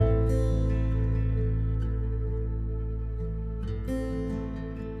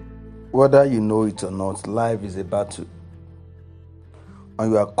Whether you know it or not, life is a battle.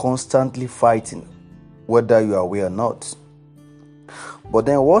 And you are constantly fighting, whether you are aware or not. But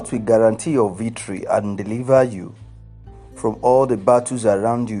then what will guarantee your victory and deliver you from all the battles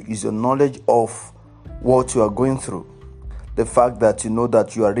around you is your knowledge of what you are going through. The fact that you know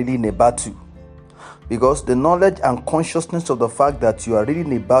that you are really in a battle. Because the knowledge and consciousness of the fact that you are really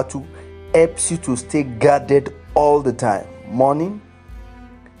in a battle helps you to stay guarded all the time. Morning,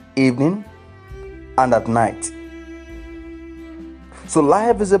 evening, and at night. So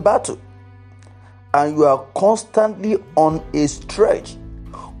life is a battle. And you are constantly on a stretch.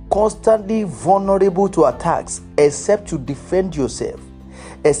 Constantly vulnerable to attacks. Except you defend yourself.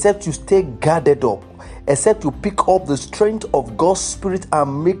 Except you stay guarded up. Except you pick up the strength of God's Spirit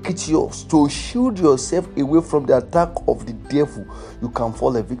and make it yours to shield yourself away from the attack of the devil. You can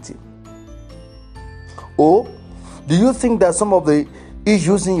fall a victim. Or do you think that some of the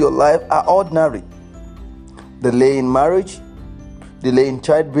issues in your life are ordinary? Delay in marriage, delay in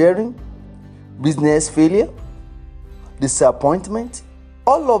childbearing, business failure, disappointment.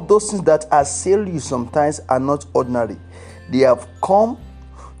 All of those things that assail you sometimes are not ordinary. They have come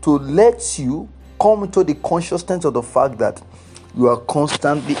to let you come into the consciousness of the fact that you are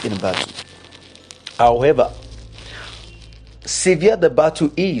constantly in battle. However, severe the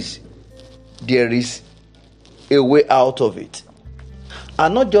battle is, there is a way out of it.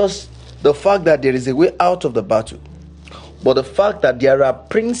 And not just the fact that there is a way out of the battle, but the fact that there are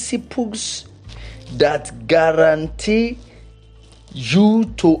principles that guarantee you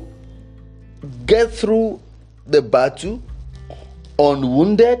to get through the battle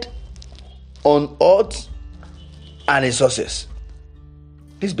unwounded, unhurt, and a success.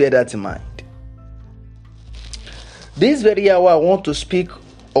 Please bear that in mind. This very hour I want to speak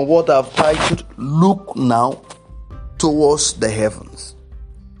on what I've titled Look Now Towards the Heavens.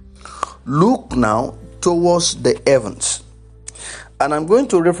 Look now towards the heavens. And I'm going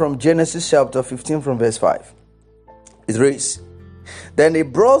to read from Genesis chapter 15 from verse 5. It reads, Then he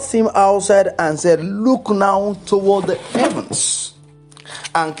brought him outside and said, Look now toward the heavens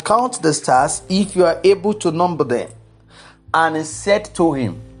and count the stars if you are able to number them. And he said to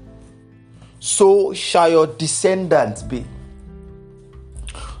him, So shall your descendants be.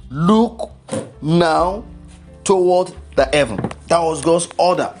 Look now toward the heaven. That was God's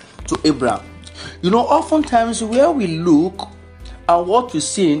order to Abraham. You know, oftentimes where we look and what we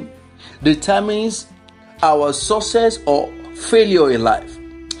see determines our success or failure in life.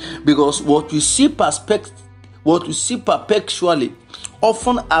 Because what we see perpetually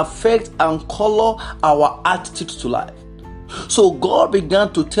often affects and color our attitude to life. So God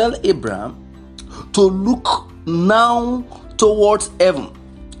began to tell Abraham to look now towards heaven,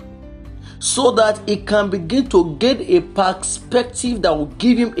 so that he can begin to get a perspective that will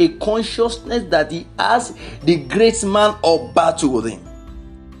give him a consciousness that he has the great man of battle with him.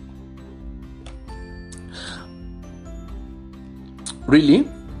 Really?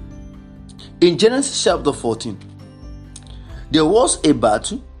 In Genesis chapter 14, there was a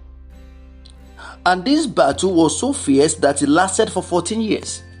battle, and this battle was so fierce that it lasted for 14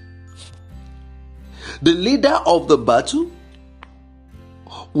 years. The leader of the battle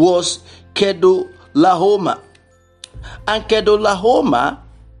was Chedorlaomer. And Chedorlaomer,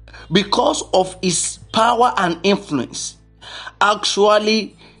 because of his power and influence,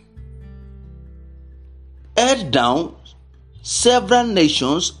 actually held down several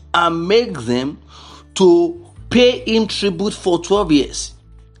nations and make them to pay him tribute for 12 years.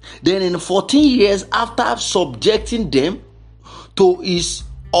 Then in 14 years, after subjecting them to his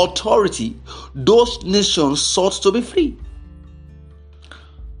authority, those nations sought to be free.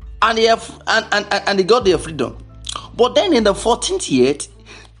 And they got their freedom. But then in the 14th year,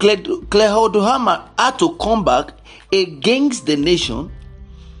 Chedorlaomer had to come back against the nation.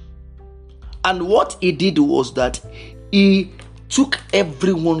 And what he did was that he took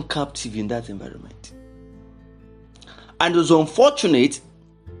everyone captive in that environment. And it was unfortunate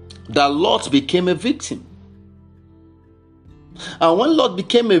that Lot became a victim. And when Lot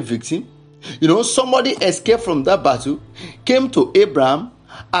became a victim, somebody escaped from that battle, came to Abraham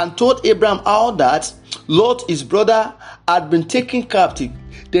and told Abraham how that Lot, his brother, had been taken captive.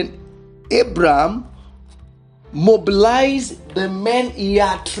 Then Abraham mobilized the men he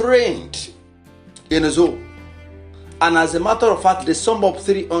had trained in his home. And as a matter of fact, they summed up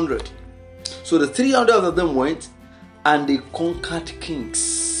 300. So the 300 of them went and they conquered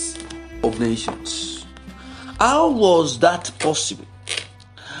kings of nations. How was that possible?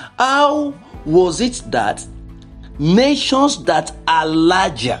 How was it that nations that are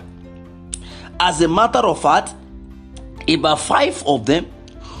larger, as a matter of fact, about 5 of them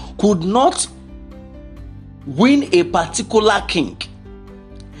could not win a particular king.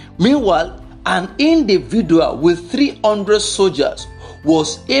 Meanwhile, an individual with 300 soldiers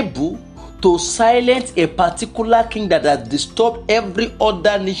was able to silence a particular king that had disturbed every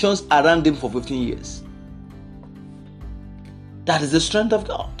other nations around him for 15 years. That is the strength of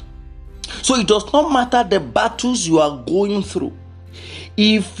God. So it does not matter the battles you are going through.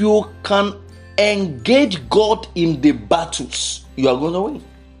 If you can engage God in the battles, you are going to win.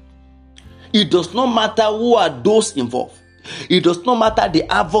 It does not matter who are those involved. It does not matter the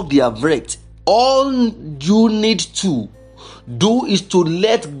havoc they have wreaked. All you need to do is to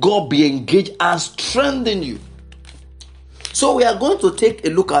let God be engaged and strengthen you. So we are going to take a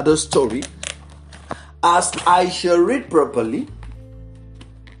look at the story as I shall read properly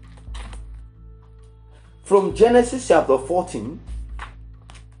from Genesis chapter 14.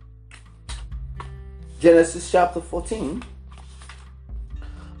 Genesis chapter 14.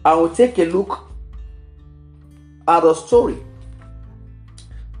 I will take a look at the story.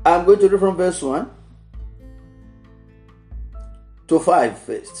 I'm going to read from verse 1 to 5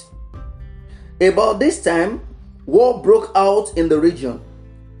 first. About this time, war broke out in the region.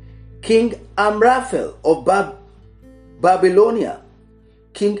 King Amraphel of Babylonia,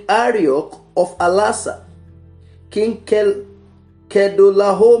 King Arioch of Ellasar, King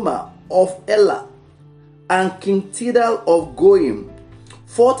Kedorlaomer of Elah, and King Tidal of Goyim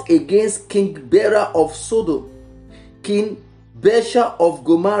fought against King Bera of Sodom, King Besha of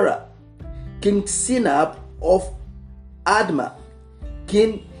Gomorrah, King Sinab of Admah,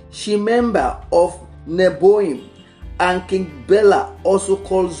 King Shemember of Neboim, and King Bela, also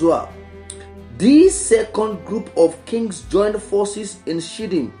called Zoar. This second group of kings joined forces in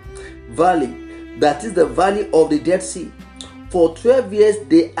Shittim Valley, that is the valley of the Dead Sea. For 12 years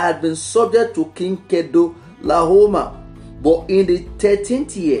they had been subject to King Kedorlaomer, but in the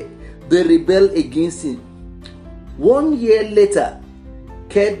 13th year they rebelled against him. 1 year later,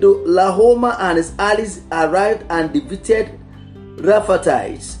 Kedorlaomer and his allies arrived and defeated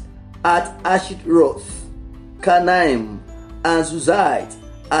Rephaites at Ashtaroth, Canaim, and Zuzite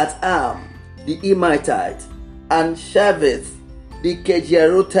at Am, the Emitite, and Shaveth, the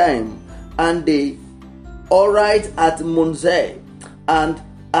Kejerotaim, and the Orite at Monzeh, and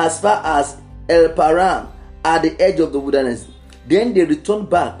as far as El Paran at the edge of the wilderness. Then they returned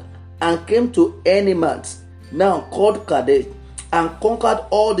back and came to Enimat, now called Kadesh, and conquered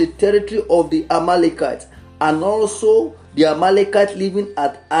all the territory of the Amalekites, and also the Amalekites living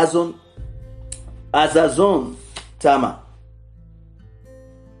at Azazon Tamar.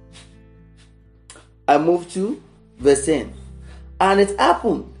 I move to verse 10. And it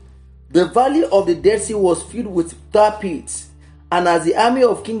happened, the valley of the Dead Sea was filled with tar pits, and as the army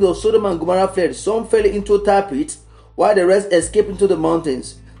of kings of Sodom and Gomorrah fled, some fell into tar pits, while the rest escaped into the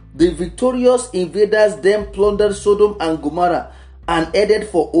mountains. The victorious invaders then plundered Sodom and Gomorrah and headed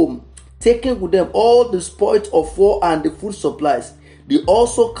for home, taking with them all the spoils of war and the food supplies. They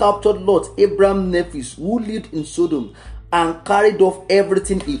also captured Lot, Abraham's nephew, who lived in Sodom, and carried off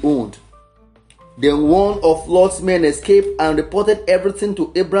everything he owned. Then one of Lot's men escaped and reported everything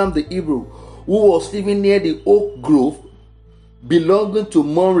to Abraham the Hebrew, who was living near the oak grove belonging to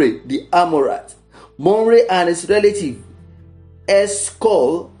Mamre the Amorite. Mamre and his relative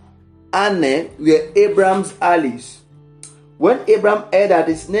Eshcol Anne were Abraham's allies. When Abraham heard that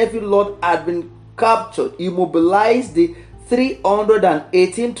his nephew Lot had been captured, he mobilized the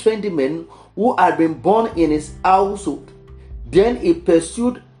 318 trained men who had been born in his household. Then he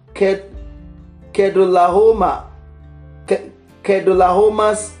pursued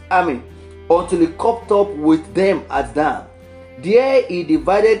Kedorlaomer's army until he caught up with them at Dan. There he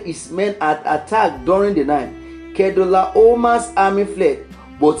divided his men and attacked during the night. Kedorlaomer's army fled,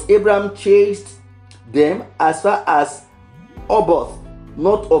 but Abraham chased them as far as Oboth,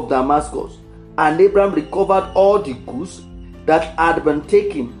 north of Damascus, and Abraham recovered all the goods that had been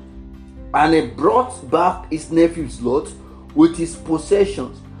taken, and he brought back his nephew Lot with his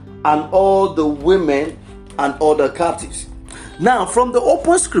possessions and all the women and all the captives. Now, from the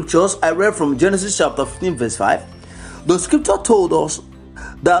open scriptures I read from Genesis chapter 15 verse 5, the scripture told us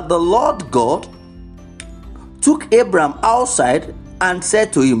that the Lord God took Abraham outside and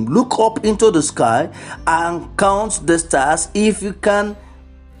said to him, "Look up into the sky and count the stars if you can.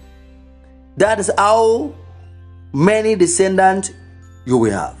 That is how many descendants you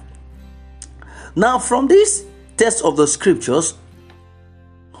will have." Now, from this text of the scriptures,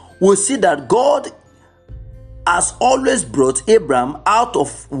 we see that God has always brought Abraham out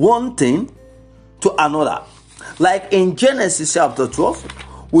of one thing to another. Like in Genesis chapter 12,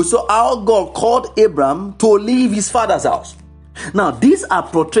 we saw how God called Abraham to leave his father's house. Now, these are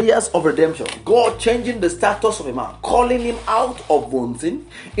portrayals of redemption. God changing the status of a man, calling him out of one thing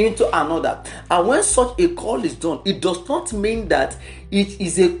into another. And when such a call is done, it does not mean that it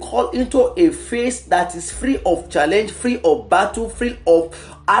is a call into a phase that is free of challenge, free of battle, free of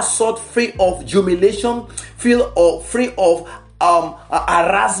assault, free of humiliation, free of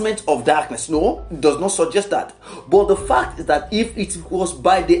harassment of darkness. No, it does not suggest that. But the fact is that if it was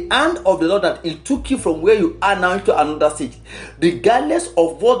by the hand of the Lord that it took you from where you are now into another stage, regardless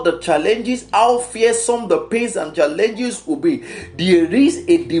of what the challenges, how fearsome the pains and challenges will be, there is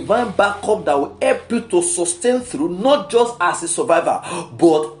a divine backup that will help you to sustain through, not just as a survivor,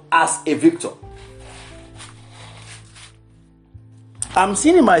 but as a victor. I'm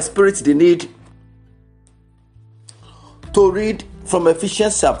seeing in my spirit the need to read from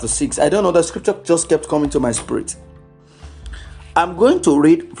Ephesians chapter 6. I don't know, the scripture just kept coming to my spirit. I'm going to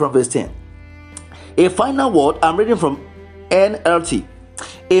read from verse 10. A final word, I'm reading from NLT.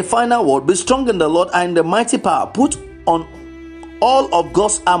 A final word, be strong in the Lord and in the mighty power. Put on all of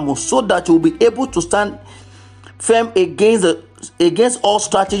God's armor so that you will be able to stand firm against all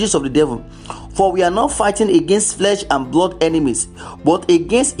strategies of the devil. For we are not fighting against flesh and blood enemies, but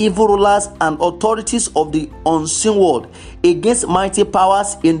against evil rulers and authorities of the unseen world, against mighty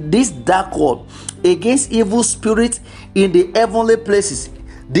powers in this dark world, against evil spirits in the heavenly places.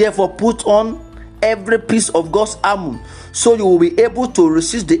 Therefore put on every piece of God's armor, so you will be able to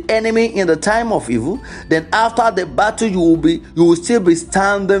resist the enemy in the time of evil. Then after the battle you will still be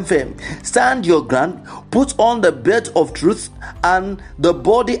standing firm. Stand your ground, put on the belt of truth and the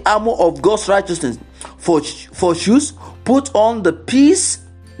body armor of God's righteousness. For shoes, put on the peace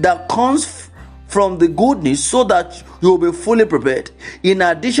that comes from the good news, so that you will be fully prepared. In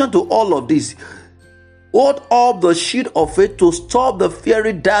addition to all of this, hold up the shield of faith to stop the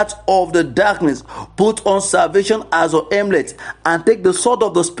fiery darts of the darkness. Put on salvation as your helmet and take the sword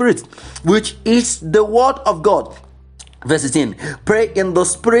of the Spirit, which is the word of God. Verse 16, pray in the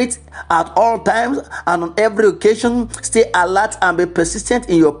Spirit at all times and on every occasion. Stay alert and be persistent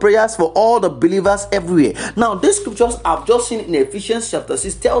in your prayers for all the believers everywhere. Now, these scriptures I've just seen in Ephesians chapter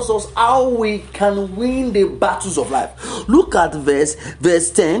 6 tells us how we can win the battles of life. Look at verse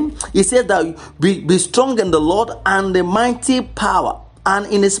 10. It says that be strong in the Lord and the mighty power, and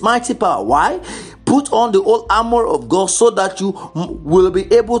in his mighty power. Why? Put on the whole armor of God so that you will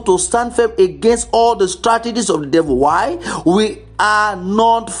be able to stand firm against all the strategies of the devil. Why? We are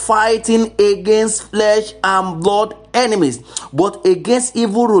not fighting against flesh and blood enemies, but against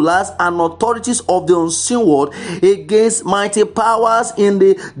evil rulers and authorities of the unseen world, against mighty powers in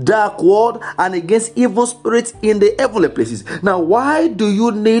the dark world, and against evil spirits in the heavenly places. Now, why do you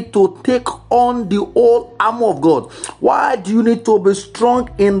need to take on the whole armor of God? Why do you need to be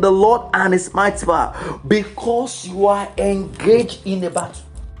strong in the Lord and his mighty power? Because you are engaged in a battle.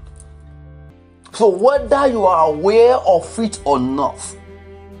 So whether you are aware of it or not,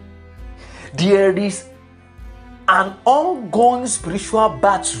 there is an ongoing spiritual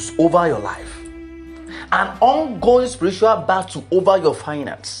battle over your life, an ongoing spiritual battle over your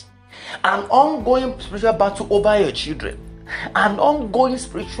finance, an ongoing spiritual battle over your children, an ongoing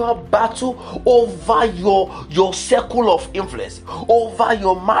spiritual battle over your circle of influence, over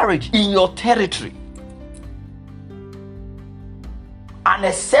your marriage, in your territory. And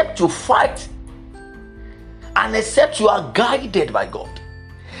except you fight, and except you are guided by God,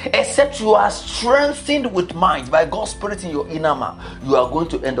 except you are strengthened with might by God's Spirit in your inner man, you are going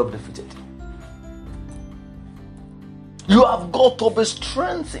to end up defeated. You have got to be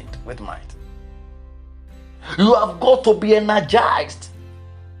strengthened with might. You have got to be energized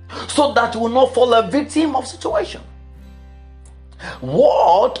so that you will not fall a victim of situation.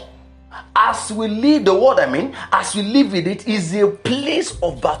 Word, as we live the word, as we live with it, is a place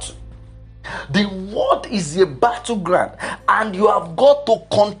of battle. The word is a battleground, and you have got to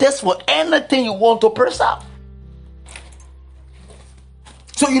contest for anything you want to preserve.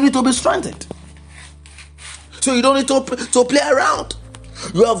 So you need to be strengthened. So you don't need to play around.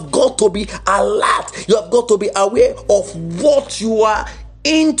 You have got to be alert. You have got to be aware of what you are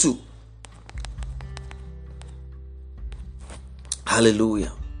into.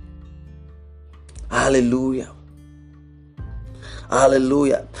 Hallelujah. Hallelujah.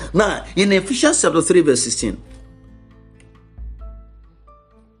 Hallelujah. Now, in Ephesians chapter 3 verse 16.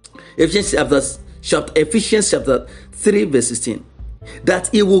 Ephesians chapter 3 verse 16. That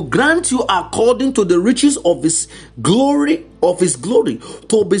he will grant you according to the riches of his glory,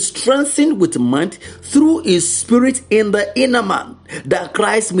 to be strengthened with might through his Spirit in the inner man, that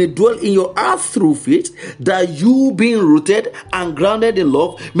Christ may dwell in your heart through faith, that you, being rooted and grounded in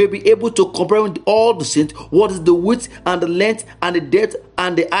love, may be able to comprehend with all the saints what is the width and the length and the depth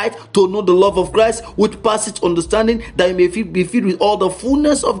and the height, to know the love of Christ which passes understanding, that you may be filled with all the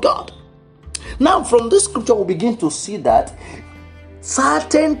fullness of God. Now, from this scripture, we begin to see that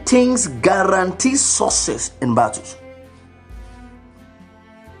certain things guarantee success in battles.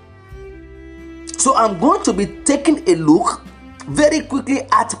 So I'm going to be taking a look very quickly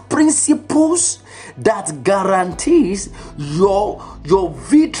at principles that guarantees your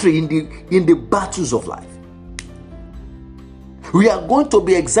victory in the battles of life. We are going to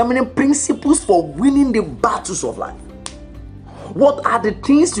be examining principles for winning the battles of life. What are the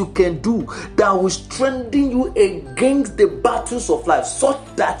things you can do that will strengthen you against the battles of life, such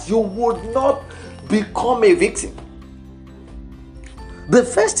that you would not become a victim? The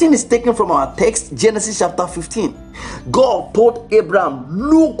first thing is taken from our text, Genesis chapter 15. God told Abraham,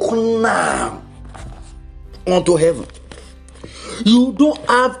 look now unto heaven. You don't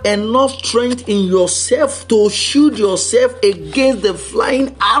have enough strength in yourself to shield yourself against the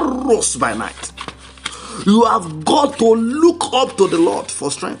flying arrows by night. You have got to look up to the Lord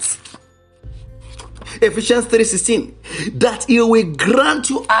for strength. Ephesians 3:16, that he will grant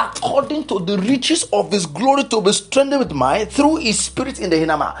you according to the riches of his glory to be strengthened with might through his spirit in the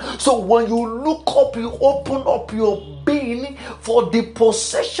inner man. So when you look up, you open up your being for the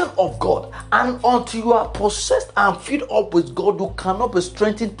possession of God. And until you are possessed and filled up with God, you cannot be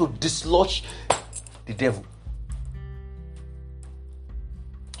strengthened to dislodge the devil.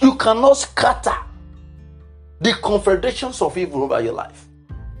 You cannot scatter the confederations of evil over your life.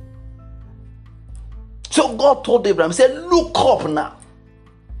 So God told Abraham, he said, look up now.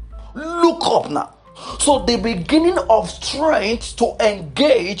 Look up now. So the beginning of strength to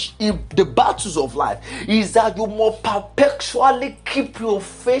engage in the battles of life is that you must perpetually keep your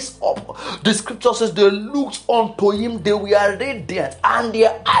face up. The scripture says they looked unto him, they were radiant, and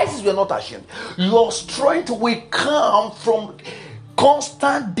their eyes were not ashamed. Your strength will come from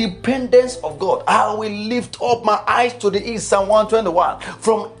constant dependence of God. I will lift up my eyes to the east, Psalm 121.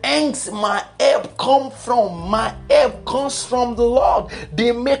 From whence my help come from? My help comes from the Lord,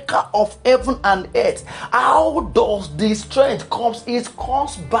 the maker of heaven and earth. How does the strength come? It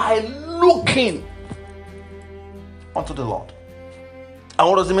comes by looking unto the Lord. And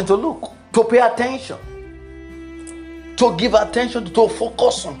what does it mean to look? To pay attention, to give attention, to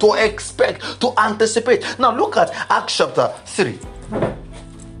focus on, to expect, to anticipate. Now look at Acts chapter 3.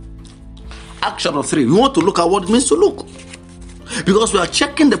 Acts chapter 3. We want to look at what it means to look, because we are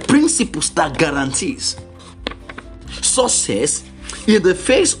checking the principles that guarantees success in the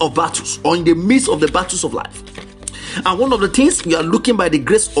face of battles or in the midst of the battles of life. And one of the things we are looking by the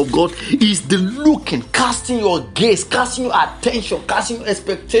grace of God is the looking, casting your gaze, casting your attention, casting your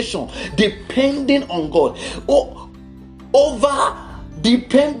expectation, depending on God. Over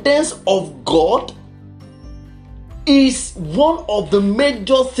dependence of God is one of the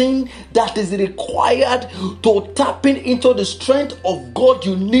major things that is required to tapping into the strength of God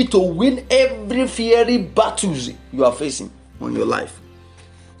you need to win every fiery battles you are facing in your life.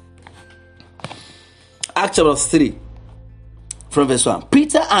 Acts chapter 3 from verse 1.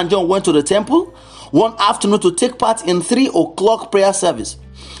 Peter and John went to the temple one afternoon to take part in 3 o'clock prayer service.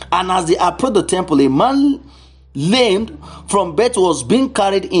 And as they approached the temple, a man lamed from birth was being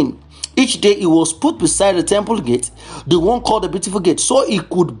carried in. Each day he was put beside the temple gate, the one called the Beautiful Gate, so he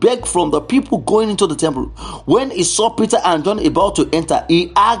could beg from the people going into the temple. When he saw Peter and John about to enter,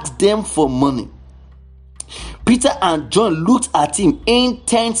 he asked them for money. Peter and John looked at him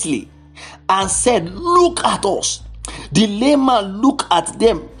intently and said, "Look at us." The lame man looked at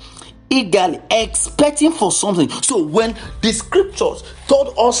them eagerly, expecting for something. So when the scriptures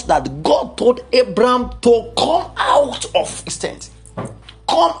told us that God told Abraham to come out of his tent,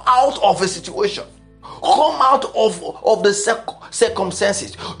 come out of a situation, come out of the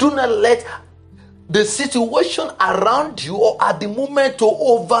circumstances. Do not let the situation around you or at the moment to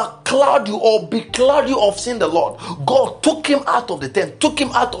overcloud you or becloud you of seeing the Lord. God took him out of the tent, took him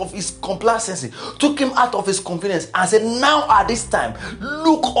out of his complacency, took him out of his confidence, and said, now at this time,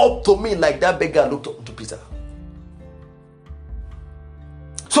 look up to me like that beggar looked up to Peter.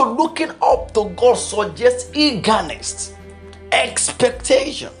 So looking up to God suggests eagerness,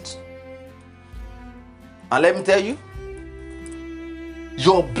 expectations. And let me tell you,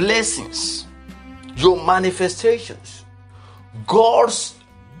 your blessings, your manifestations, God's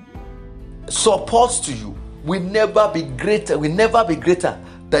support to you will never be greater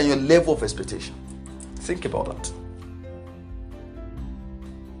than your level of expectation. Think about that.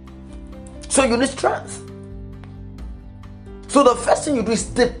 So you need strength. So the first thing you do is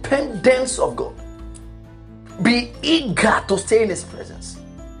dependence of God. Be eager to stay in His presence.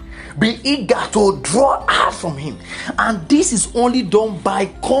 Be eager to draw out from Him. And this is only done by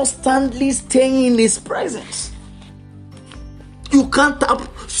constantly staying in His presence. You can't have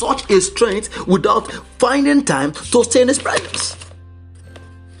such a strength without finding time to stay in His presence.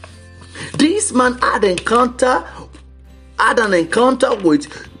 This man had an encounter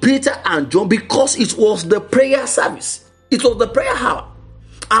with Peter and John because it was the prayer service. It was the prayer hour.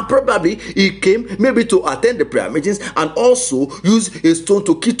 And probably he came maybe to attend the prayer meetings and also use a stone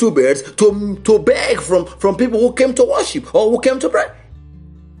to kill two birds to beg from people who came to worship or who came to pray.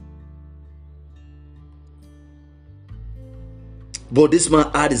 But this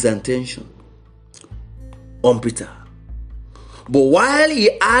man had his attention on Peter. But while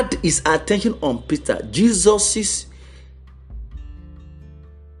he had his attention on Peter, Jesus'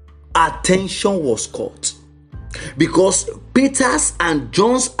 attention was caught. Because Peter's and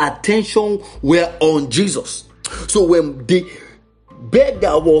John's attention were on Jesus. So when the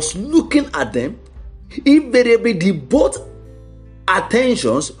beggar was looking at them, invariably the both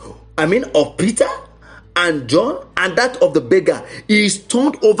attentions, of Peter and John and that of the beggar is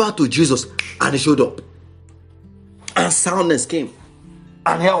turned over to Jesus, and he showed up. And soundness came,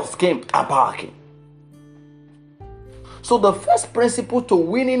 and health came, and power came. So the first principle to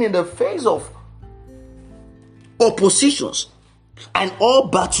winning in the face of oppositions and all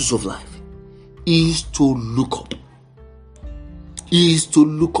battles of life is to look up.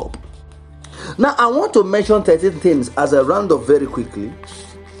 Now I want to mention 13 things as a roundup very quickly.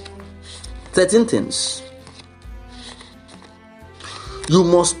 13 things you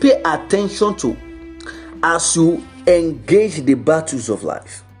must pay attention to as you engage the battles of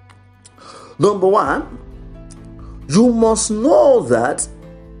life. Number one, you must know that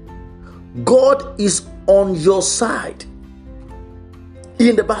God is on your side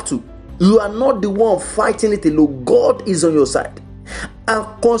in the battle. You are not the one fighting it alone. God is on your side, and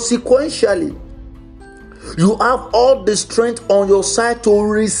consequentially you have all the strength on your side to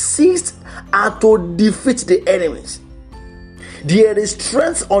resist and to defeat the enemies. There is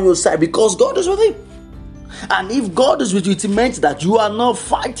strength on your side because God is with you. And if God is with you, it means that you are not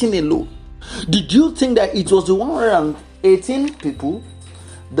fighting alone. Did you think that it was the 118 people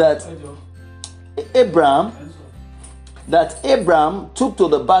that Abraham took to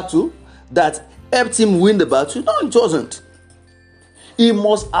the battle that helped him win the battle? No, it wasn't. He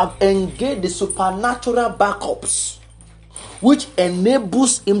must have engaged the supernatural backups, which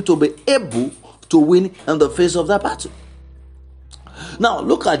enables him to be able to win in the face of that battle. Now,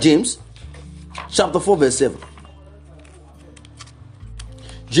 look at James chapter 4, verse 7.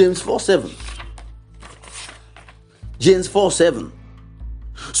 James 4:7. James 4:7.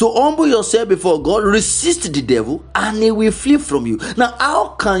 So humble yourself before God, resist the devil, and he will flee from you. Now, how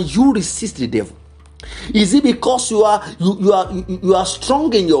can you resist the devil? Is it because you are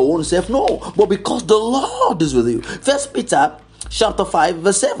strong in your own self? No, but because the Lord is with you. 1 Peter chapter 5,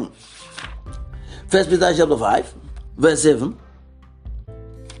 verse 7. 1 Peter chapter 5, verse 7.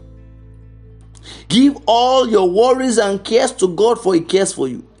 Give all your worries and cares to God, for He cares for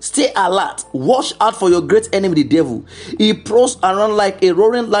you. Stay alert. Watch out for your great enemy, the devil. He prowls around like a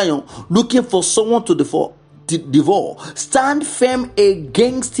roaring lion, looking for someone to devour. Stand firm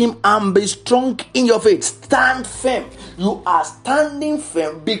against him and be strong in your faith. Stand firm. You are standing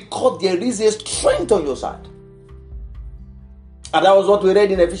firm because there is a strength on your side. And that was what we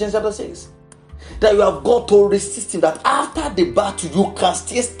read in Ephesians chapter 6. That you have got to resist him, that after the battle you can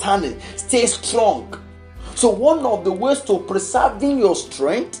stay standing, stay strong. So one of the ways to preserving your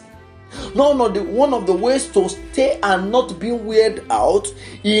strength, one of the ways to stay and not be weird out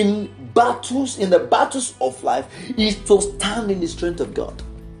in the battles of life, is to stand in the strength of God.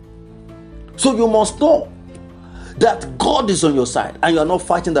 So you must know that God is on your side and you are not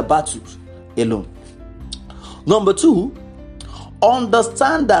fighting the battles alone. Number two,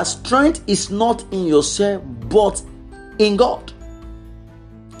 understand that strength is not in yourself but in God.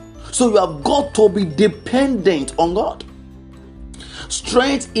 So you have got to be dependent on God.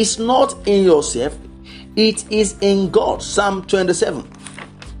 Strength is not in yourself, it is in God. Psalm 27.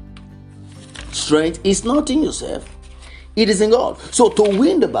 Strength is not in yourself, it is in God. So to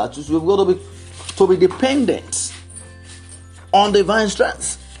win the battles, we've got to be dependent on divine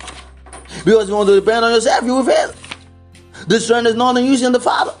strength. Because if you want to depend on yourself, you will fail. The strength is not in you, in the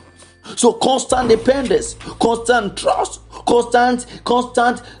Father. So constant dependence, constant trust, constant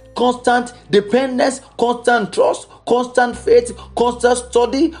dependence, constant trust, constant faith, constant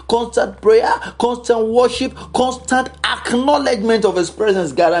study, constant prayer, constant worship, constant acknowledgement of His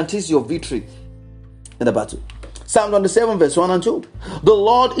presence guarantees your victory in the battle. Psalm 27 verse 1 and 2. The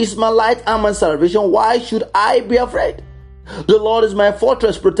Lord is my light and my salvation. Why should I be afraid? The Lord is my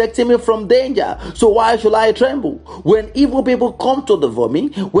fortress, protecting me from danger. So why should I tremble? When evil people come to devour me,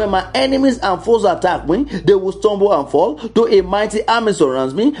 when my enemies and foes attack me, they will stumble and fall. Though a mighty army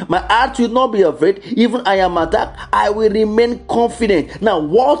surrounds me, my heart will not be afraid. Even I am attacked, I will remain confident. Now,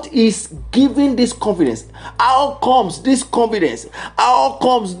 what is giving this confidence? How comes this confidence? How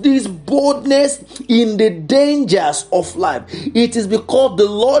comes this boldness in the dangers of life? It is because the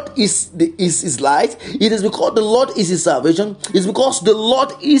Lord is his light. It is because the Lord is his salvation. It's because the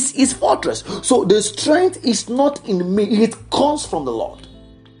Lord is his fortress. So the strength is not in me, it comes from the Lord.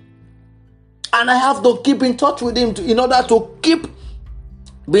 And I have to keep in touch with him in order to keep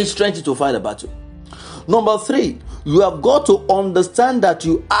being strengthened to fight the battle. Number 3, you have got to understand that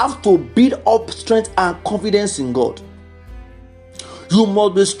you have to build up strength and confidence in God. You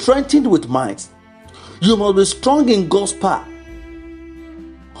must be strengthened with might. You must be strong in God's power.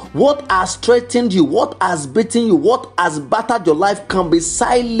 What has threatened you, what has beaten you, what has battered your life can be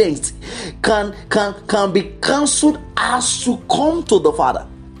silenced, can be cancelled as you come to the Father.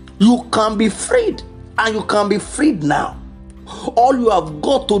 You can be freed, and you can be freed now. All you have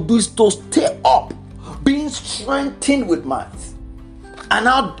got to do is to stay up, being strengthened with might. And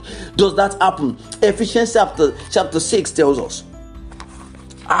how does that happen? Ephesians chapter 6 tells us.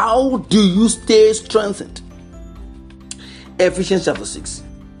 How do you stay strengthened? Ephesians chapter 6.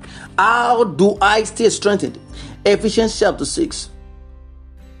 How do I stay strengthened? Ephesians chapter 6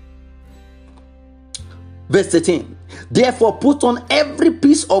 verse 13. Therefore put on every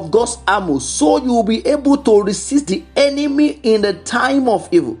piece of God's armor, so you will be able to resist the enemy in the time of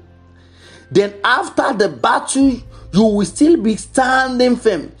evil. Then after the battle, you will still be standing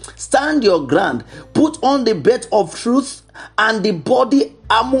firm. Stand your ground. Put on the belt of truth and the body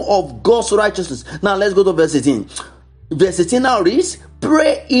armor of God's righteousness. Now let's go to verse 18. Verse 18 now reads,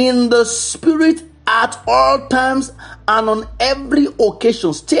 pray in the Spirit at all times and on every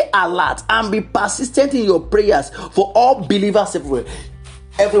occasion. Stay alert and be persistent in your prayers for all believers everywhere.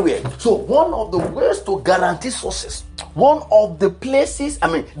 So one of the ways to guarantee success, one of the places,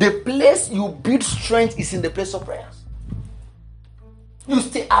 the place you build strength is in the place of prayers. You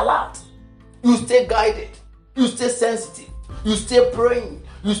stay alert, you stay guided, you stay sensitive, you stay praying,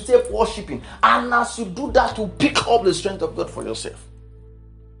 you stay worshiping, and as you do that, you pick up the strength of God for yourself.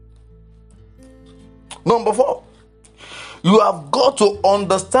 Number 4, you have got to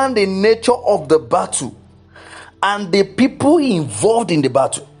understand the nature of the battle and the people involved in the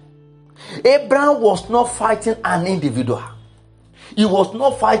battle. Abraham was not fighting an individual. He was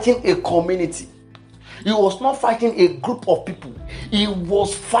not fighting a community. He was not fighting a group of people. He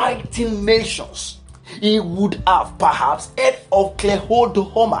was fighting nations. He would have perhaps heard of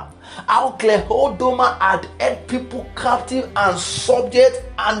Chedorlaomer. How Chedorlaomer had held people captive and subject,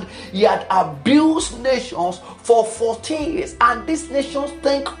 and he had abused nations for 14 years. And these nations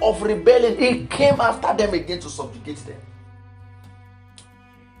think of rebellion. He came after them again to subjugate them.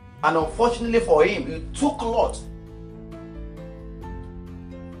 And unfortunately for him, he took Lot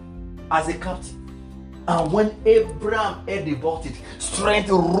as a captive. And when Abraham heard about it, strength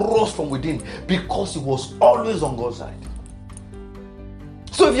rose from within because he was always on God's side.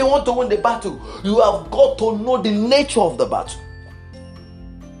 So if you want to win the battle, you have got to know the nature of the battle.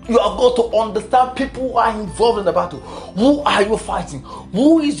 You have got to understand people who are involved in the battle. Who are you fighting?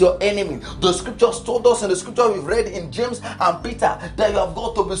 Who is your enemy? The scriptures told us in the scripture we've read in James and Peter that you have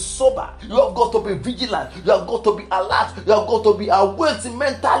got to be sober. You have got to be vigilant. You have got to be alert. You have got to be awake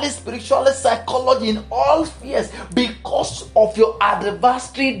mentally, spiritually, psychologically, in all spheres because of your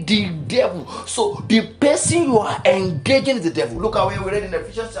adversary, the devil. So the person you are engaging is the devil. Look at what we read in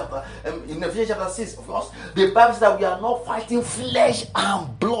Ephesians chapter 6, of course. The Bible says that we are not fighting flesh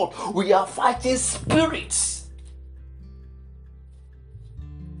and blood. We are fighting spirits.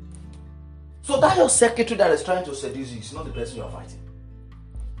 So that your secretary that is trying to seduce you is not the person you are fighting.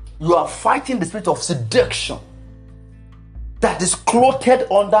 You are fighting the spirit of seduction that is clothed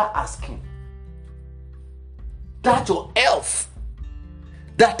under our skin. That your health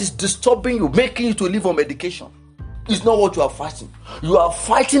that is disturbing you, making you to live on medication, is not what you are fighting. You are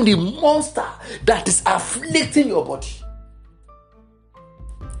fighting the monster that is afflicting your body.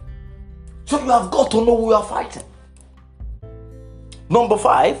 So you have got to know who you are fighting. Number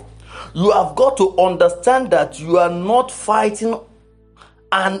 5, you have got to understand that you are not fighting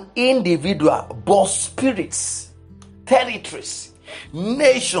an individual, but spirits, territories,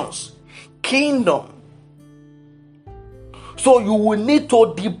 nations, kingdom. So you will need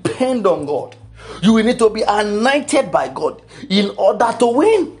to depend on God. You will need to be anointed by God in order to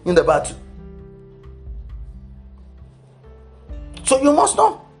win in the battle. So you must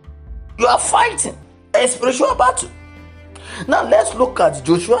know. You are fighting a spiritual battle. Now let's look at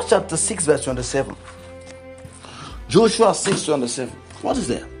Joshua chapter 6 verse 27. Joshua 6 27. What is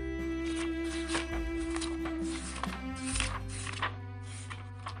there?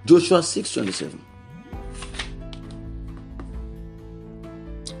 Joshua 6 27.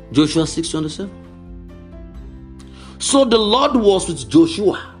 Joshua 6 27. So the Lord was with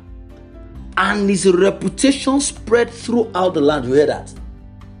Joshua, and his reputation spread throughout the land. You hear that?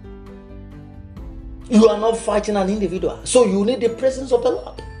 You are not fighting an individual, so you need the presence of the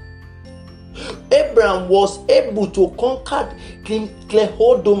Lord. Abraham was able to conquer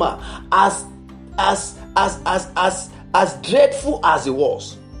Kehedoma as dreadful as it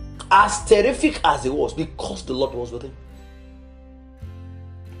was, as terrific as it was, because the Lord was with him.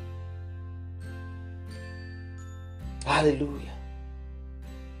 Hallelujah.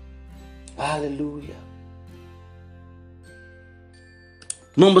 Hallelujah.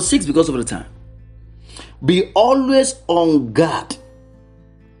 Number 6, because of the time. Be always on guard.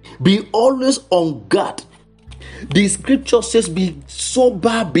 Be always on guard. The scripture says, be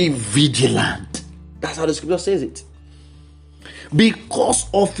sober, be vigilant. That's how the scripture says it. Because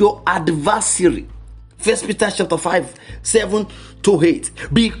of your adversary. 1 Peter chapter 5, 7 to 8.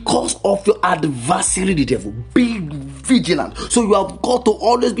 Because of your adversary, the devil. Be vigilant. So you have got to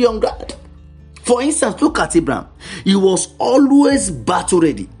always be on guard. For instance, look at Abraham. He was always battle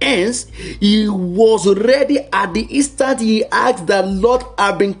ready. Hence, he was ready at the instant he asked that Lot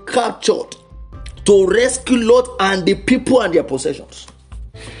had been captured to rescue Lot and the people and their possessions.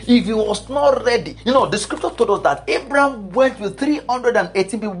 If he was not ready, the scripture told us that Abraham went with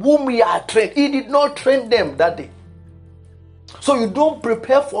 318 people whom he had trained. He did not train them that day. So you don't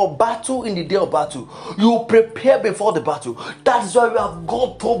prepare for battle in the day of battle. You prepare before the battle. That's why you have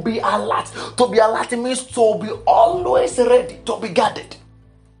got to be alert. To be alert means to be always ready, to be guarded.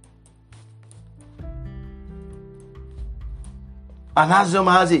 And Axiom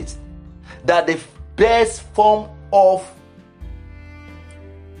has it that the best form of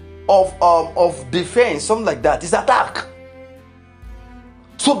defense, something like that, is attack.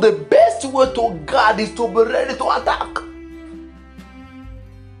 So the best way to guard is to be ready to attack.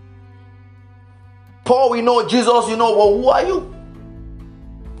 Paul, we know. Jesus, you know. Well, who are you?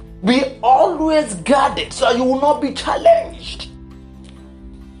 Be always guarded so you will not be challenged.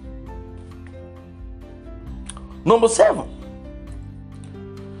 Number 7.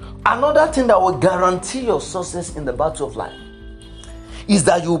 Another thing that will guarantee your success in the battle of life is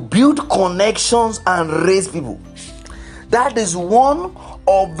that you build connections and raise people. That is one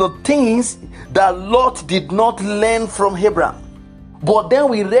of the things that Lot did not learn from Abraham. But then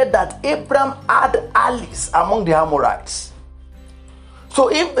we read that Abraham had allies among the Amorites. So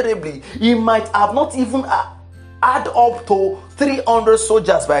invariably, he might have not even add up to 300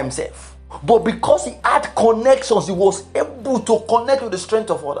 soldiers by himself. But because he had connections, he was able to connect with the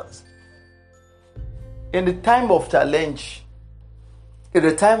strength of others. In the time of challenge, in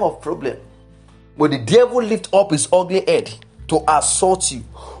the time of problem, when the devil lifts up his ugly head to assault you,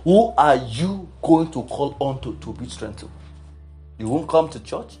 who are you going to call on to be strengthened? You won't come to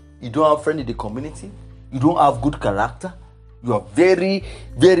church. You don't have friends in the community. You don't have good character. You are very,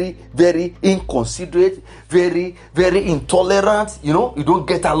 very, very inconsiderate, very, very intolerant. You don't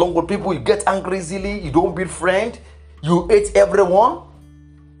get along with people. You get angry easily. You don't build friends. You hate everyone.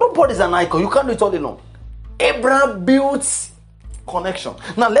 Nobody's an icon. You can't do it all alone. Abraham builds connection.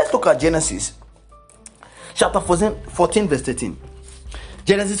 Now let's look at Genesis chapter 14 verse 13.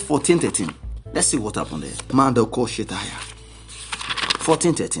 Genesis 14:13. Let's see what happened there. Mando Koshetaya.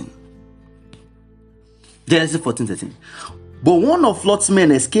 14:13. Genesis 14:13. But one of Lot's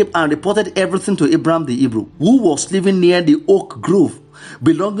men escaped and reported everything to Abraham the Hebrew, who was living near the oak grove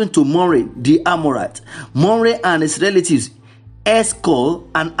belonging to Mamre the Amorite. Mamre and his relatives, Eshcol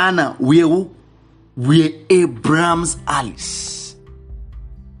and Anna, were Abraham's allies.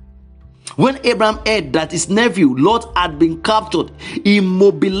 When Abraham heard that his nephew Lot had been captured, he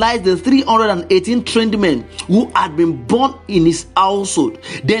mobilized the 318 trained men who had been born in his household.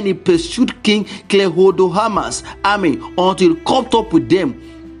 Then he pursued King Kehedama's army until he caught up with them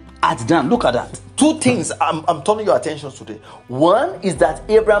at Dan. Look at that. 2 things I'm turning your attention to today. One is that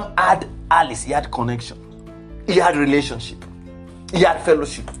Abraham had allies. He had connection. He had relationship. He had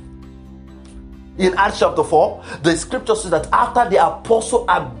fellowship. In Acts chapter 4, the scripture says that after the apostle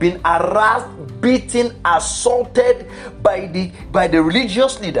had been harassed, beaten, assaulted by the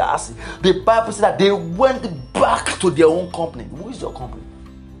religious leaders, the Bible says that they went back to their own company. Who is your company?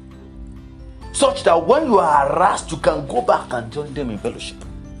 Such that when you are harassed, you can go back and join them in fellowship.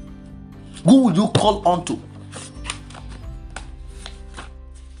 Who will you call on to?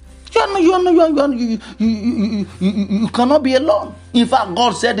 You cannot be alone. In fact,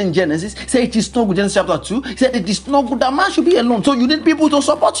 God said in Genesis, say it is not good. Genesis chapter 2, he said it is not good that man should be alone. So you need people to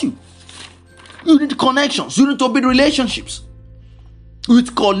support you. You need connections. You need to build relationships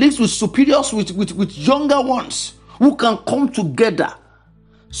with colleagues, with superiors, with younger ones who can come together.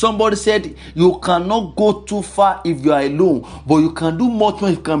 Somebody said you cannot go too far if you are alone, but you can do much more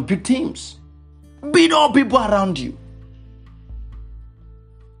if you can build teams. Build all people around you.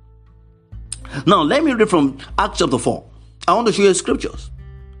 Now, let me read from Acts chapter 4. I want to show you scriptures.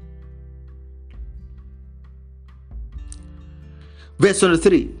 Verse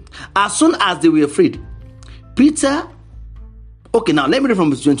 23. As soon as they were freed, Peter... Okay, now let me read from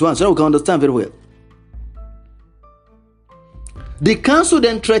verse 21 so we can understand very well. The council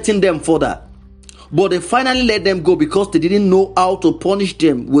then threatened them further, but they finally let them go because they didn't know how to punish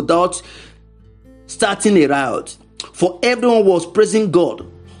them without starting a riot. For everyone was praising God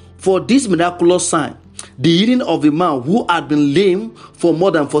for this miraculous sign, the healing of a man who had been lame for more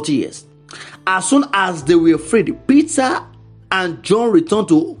than 40 years. As soon as they were freed, Peter and John returned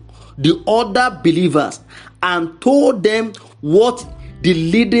to the other believers and told them what the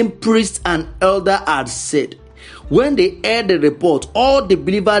leading priest and elder had said. When they heard the report, all the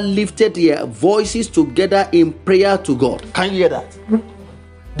believers lifted their voices together in prayer to God. Can you hear that?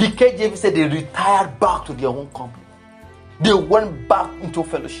 The KJV said they retired back to their own company. They went back into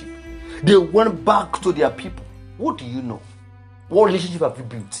fellowship. They went back to their people. What do you know? What relationship have you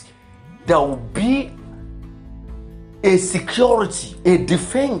built? There will be a security, a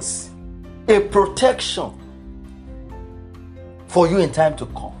defense, a protection for you in time to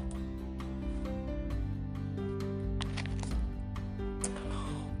come.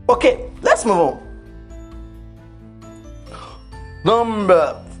 Okay, let's move on.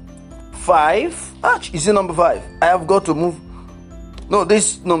 Number 5. Is it number 5? I have got to move. No,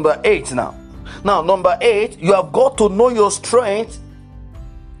 this is number 8 now. Now, number 8, you have got to know your strength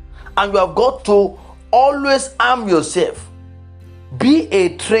and you have got to always arm yourself. Be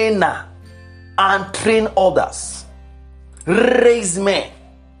a trainer and train others. Raise men.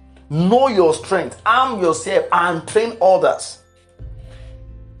 Know your strength. Arm yourself and train others.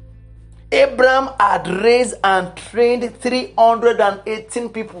 Abraham had raised and trained 318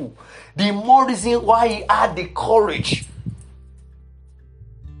 people. The more reason why he had the courage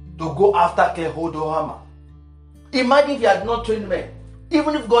to go after Kehodohamah. Imagine if he had not trained men.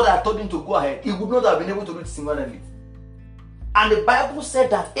 Even if God had told him to go ahead, he would not have been able to do it single-handedly. And the Bible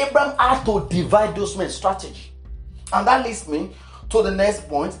said that Abraham had to divide those men's strategy. And that leads me to the next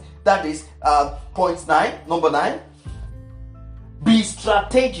point. That is point 9, number 9. Be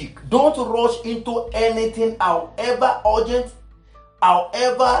strategic. Don't rush into anything, however urgent,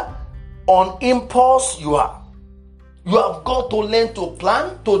 however on impulse you are. You have got to learn to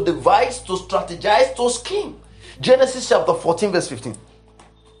plan, to devise, to strategize, to scheme. Genesis chapter 14 verse 15.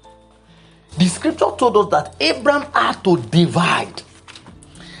 The scripture told us that Abraham had to divide.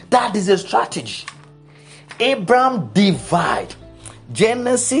 That is a strategy. Abraham divide.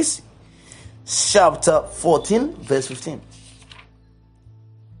 Genesis chapter 14 verse 15.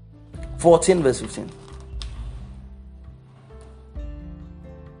 14 verse 15.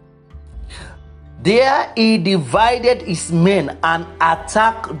 There he divided his men and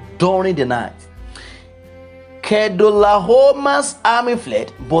attacked during the night. Kedorlaomer's army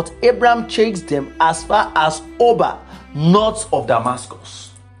fled, but Abraham chased them as far as Oba, north of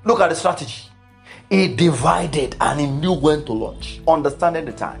Damascus. Look at the strategy. He divided and he knew when to launch. Understanding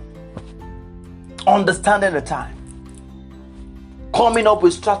the time. Understanding the time. Coming up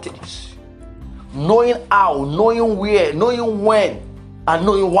with strategies. Knowing how, knowing where, knowing when, and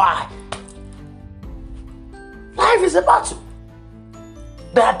knowing why. Life is a battle.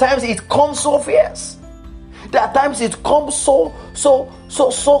 There are times it comes so fierce. There are times it comes so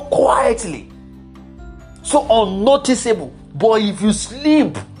quietly, so unnoticeable. But if you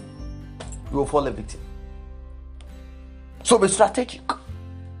sleep, you will fall a victim. So be strategic.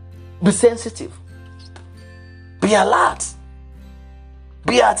 Be sensitive. Be alert.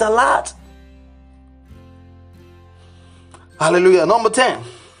 Be at alert. Hallelujah. Number 10.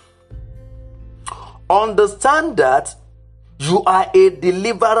 Understand that you are a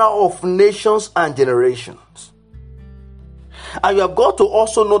deliverer of nations and generations. And you have got to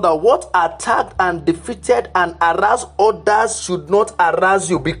also know that what attacked and defeated and harassed others should not harass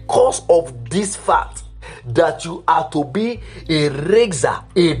you, because of this fact that you are to be a raiser,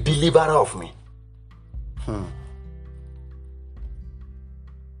 a deliverer of me.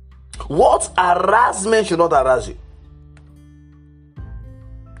 What harassment should not harass you?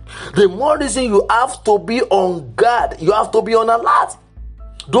 The more reason you have to be on guard, you have to be on alert.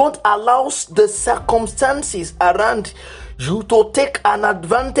 Don't allow the circumstances around you to take an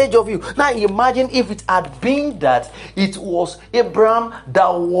advantage of you. Now imagine if it had been that it was Abraham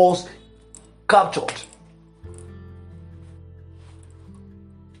that was captured.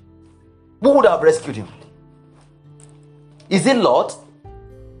 Who would have rescued him? Is it Lot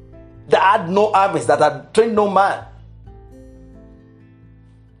that had no armies, that had trained no man?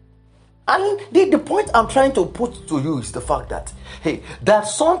 And the point I'm trying to put to you is the fact that, hey, that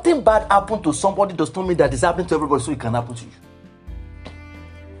something bad happened to somebody does not mean that it's happening to everybody, so it can happen to you.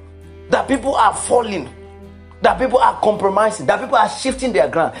 That people are falling, that people are compromising, that people are shifting their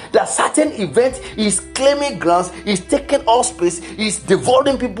ground, that certain event is claiming grounds, is taking all space, is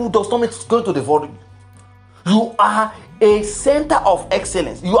devouring people, does not mean it's going to devour you. You are a center of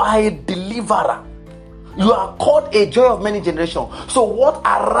excellence. You are a deliverer. You are called a joy of many generations. So what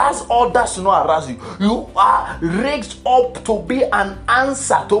harass others to not harass you? You are raised up to be an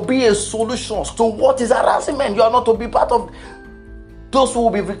answer, to be a solution to what is harassing men. You are not to be part of those who will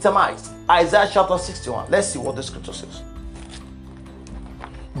be victimized. Isaiah chapter 61. Let's see what the scripture says.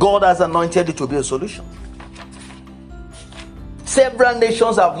 God has anointed you to be a solution. Several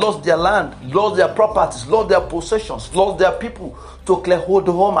nations have lost their land, lost their properties, lost their possessions, lost their people to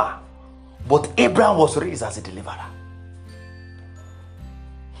Oklahoma. But Abraham was raised as a deliverer.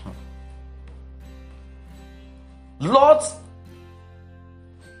 Lot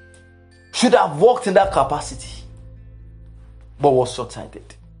should have walked in that capacity, but was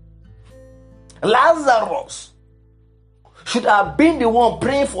short-sighted. Lazarus should have been the one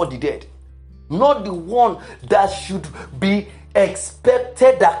praying for the dead, not the one that should be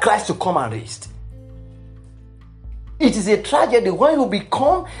expected that Christ to come and raise. It is a tragedy when you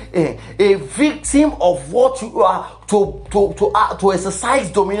become a victim of what you are to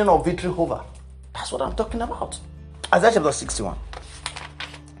exercise dominion of victory over. That's what I'm talking about. Isaiah chapter 61.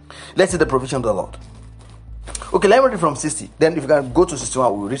 Let's see the provision of the Lord. Okay, let me read from 60. Then if you can go to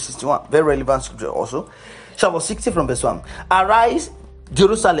 61, we'll read 61. Very relevant scripture also. Chapter 60 from verse 1. Arise,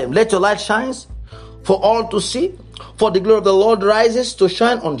 Jerusalem, let your light shine for all to see. For the glory of the Lord rises to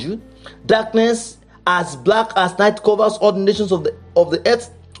shine on you. Darkness as black as night covers all the nations of the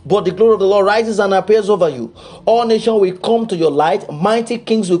earth, but the glory of the Lord rises and appears over you. All nations will come to your light, mighty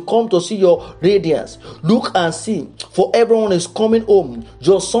kings will come to see your radiance. Look and see, for everyone is coming home.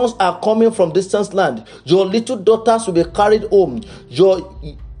 Your sons are coming from distant land. Your little daughters will be carried home. Your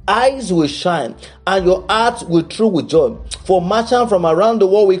eyes will shine, and your heart will thrill with joy. For merchants from around the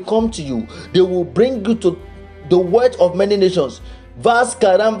world will come to you. They will bring you to the wealth of many nations. Vast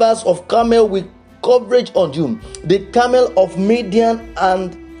caravans of camel will coverage on you. The camel of Midian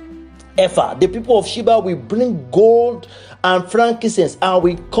and Ephah, the people of Sheba will bring gold and frankincense and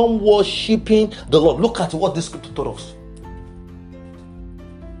will come worshipping the Lord. Look at what this scripture told us.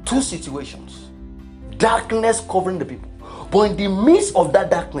 Two situations. Darkness covering the people. But in the midst of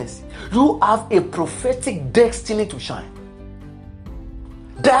that darkness, you have a prophetic destiny to shine.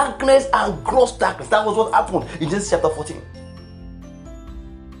 Darkness and gross darkness. That was what happened in Genesis chapter 14.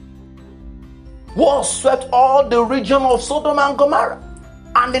 War swept all the region of Sodom and Gomorrah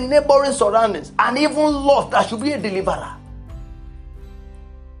and the neighboring surroundings, and even Lot, that should be a deliverer.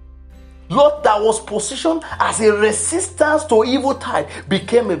 Lot, that was positioned as a resistance to evil tide,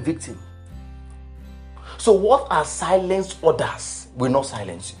 became a victim. So what has silenced others will not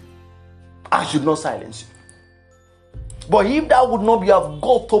silence you, and should not silence you. But if that would not be, you have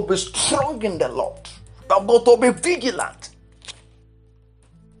got to be strong in the Lord. You have got to be vigilant.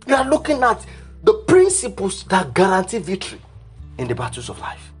 You are looking at the principles that guarantee victory in the battles of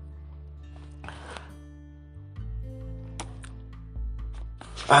life.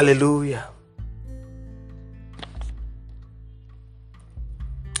 Hallelujah.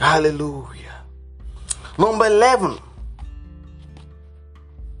 Hallelujah. Number 11.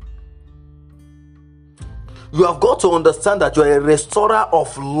 You have got to understand that you are a restorer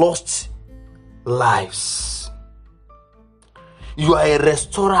of lost lives. You are a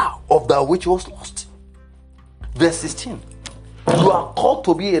restorer of that which was lost. Verse 16. You are called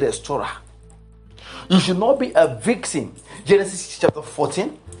to be a restorer. You should not be a victim. Genesis chapter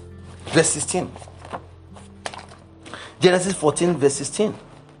 14, verse 16. Genesis 14, verse 16.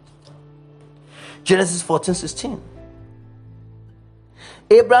 Genesis 14, 16.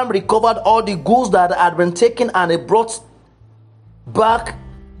 Abraham recovered all the goods that had been taken, and he brought back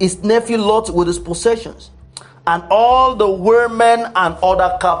his nephew Lot with his possessions, and all the women and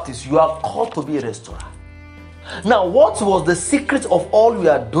other captives. You are called to be a restorer. Now, what was the secret of all we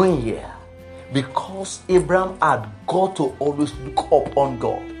are doing here? Because Abraham had got to always look up on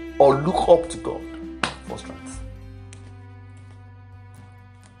God, or look up to God for strength.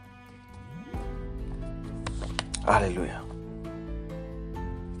 Hallelujah.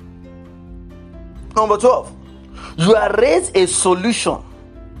 Number 12. You are raised a solution.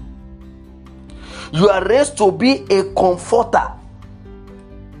 You are raised to be a comforter.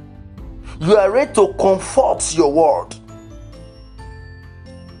 You are raised to comfort your world.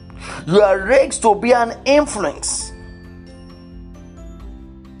 You are raised to be an influence.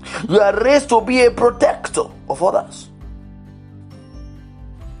 You are raised to be a protector of others.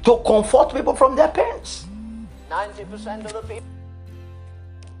 To comfort people from their pains. 90% of the people.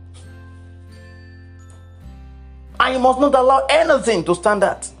 And you must not allow anything to stand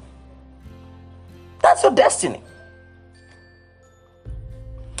that. That's your destiny.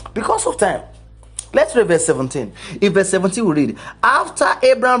 Because of time, let's read verse 17. In verse 17 we read, after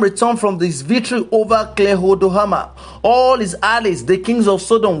Abraham returned from this victory over Kehlodohama, all his allies, the kings of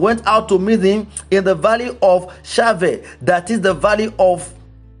Sodom, went out to meet him in the valley of Shaveh, that is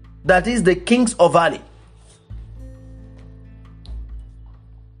the kings of valley.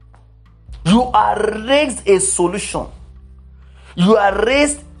 You are raised a solution. You are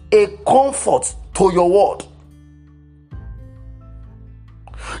raised a comfort to your world.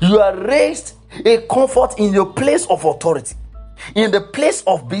 You are raised a comfort in your place of authority, in the place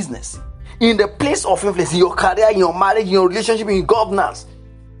of business, in the place of influence, in your career, in your marriage, in your relationship, in your governance.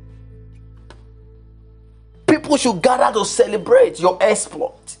 People should gather to celebrate your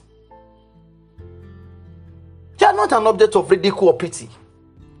exploit. You are not an object of ridicule or pity.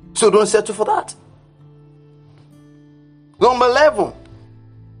 So don't settle for that. Number 11.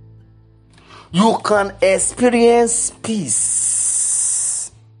 You can experience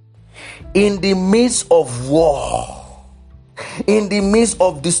peace in the midst of war, in the midst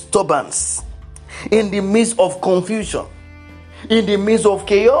of disturbance, in the midst of confusion, in the midst of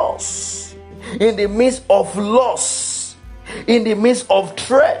chaos, in the midst of loss, in the midst of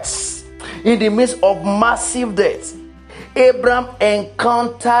threats, in the midst of massive death. Abraham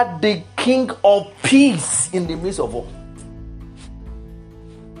encountered the King of Peace in the midst of war.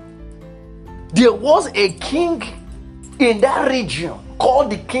 There was a king in that region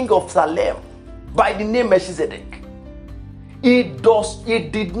called the King of Salem by the name Melchizedek. He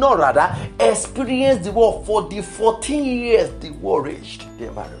did not experience the war for the 14 years the war raged the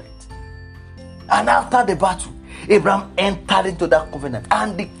environment. And after the battle, Abraham entered into that covenant,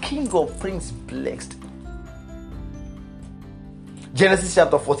 and the King of Prince blessed him. Genesis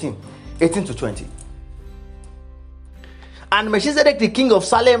chapter 14, 18 to 20. And Melchizedek, the king of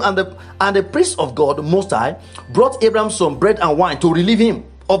Salem, and the priest of God Most High, brought Abraham some bread and wine to relieve him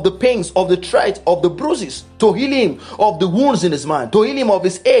of the pains, of the threats, of the bruises, to heal him of the wounds in his mind, to heal him of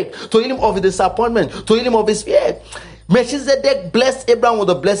his ache, to heal him of his disappointment, to heal him of his fear. Melchizedek blessed Abraham with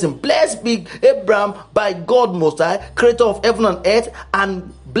a blessing. Blessed be Abraham by God Most High, creator of heaven and earth,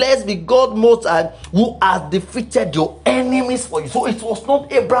 and blessed be God Most High, who has defeated your enemies for you. So it was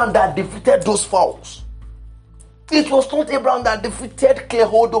not Abraham that defeated those fowls. It was not Abraham that defeated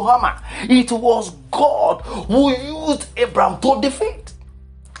Kehlodohama. It was God who used Abraham to defeat.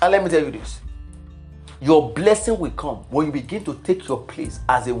 And let me tell you this. Your blessing will come when you begin to take your place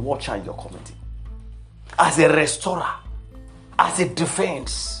as a watcher in your community, as a restorer, as a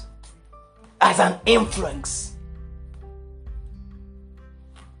defense, as an influence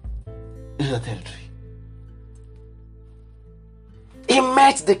in your territory. He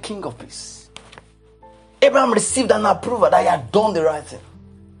met the King of Peace. Abraham received an approval that he had done the right thing.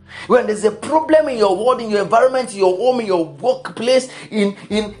 When there's a problem in your world, in your environment, in your home, in your workplace, in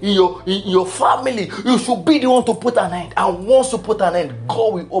your family, you should be the one to put an end. And once you put an end,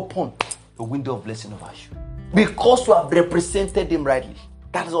 God will open the window of blessing over you. Because you have represented him rightly.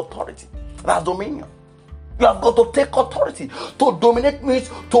 That is authority. That's dominion. You have got to take authority. To dominate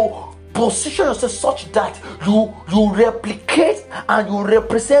means to position yourself such that you replicate and you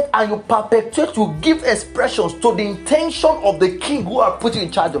represent and you perpetuate, you give expressions to the intention of the king who has put you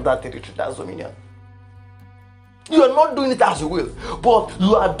in charge of that territory. That's dominion. You are not doing it as you will, but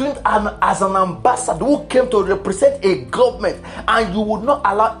you are doing it as an ambassador who came to represent a government, and you would not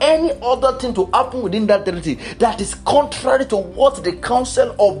allow any other thing to happen within that territory that is contrary to what the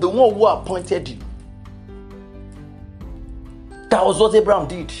counsel of the one who appointed you. That was what Abraham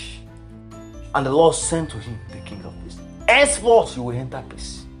did. And the Lord sent to him the King of Peace. Henceforth, you will enter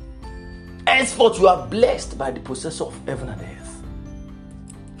peace. Henceforth, you are blessed by the possessor of heaven and earth,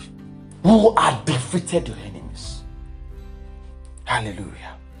 who had defeated your enemies.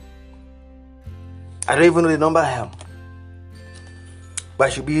 Hallelujah. I don't even know the number I am, but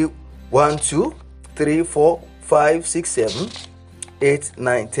it should be 1, 2, 3, 4, 5, 6, 7, 8,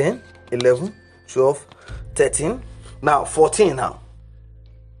 9, 10, 11, 12, 13. Now, 14 now.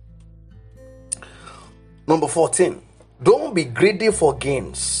 Number 14, don't be greedy for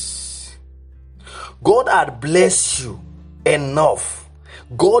gains. God had blessed you enough.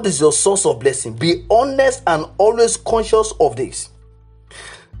 God is your source of blessing. Be honest and always conscious of this.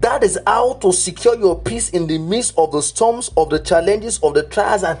 That is how to secure your peace in the midst of the storms, of the challenges, of the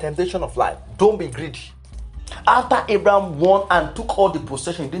trials and temptation of life. Don't be greedy. After Abraham won and took all the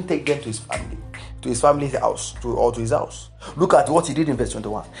possession, he didn't take them to his family's house, to his house. Look at what he did in verse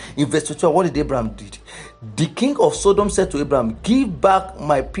 21. In verse 21, what did Abraham do? The king of Sodom said to Abraham, give back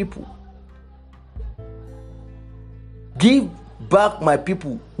my people. Give back my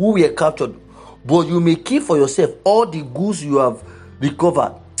people who were captured, but you may keep for yourself all the goods you have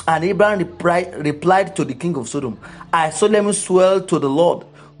recovered. And Abraham replied to the king of Sodom, I solemnly swear to the Lord,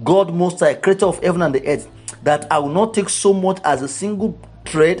 God Most High, creator of heaven and the earth, that I will not take so much as a single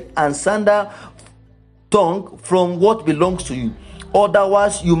thread and sandal tongue from what belongs to you.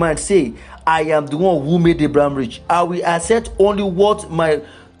 Otherwise, you might say, I am the one who made Abraham rich. I will accept only what my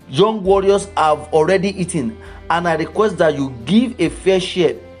young warriors have already eaten, and I request that you give a fair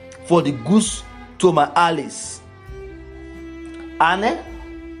share for the goods to my allies, Anne,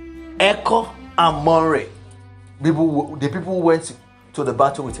 Echo, and Monre. The people who went to the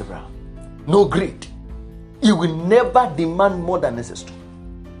battle with Abraham. No greed. He will never demand more than necessary.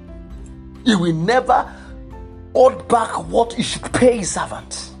 He will never hold back what he should pay his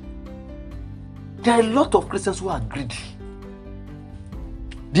servants. There are a lot of Christians who are greedy.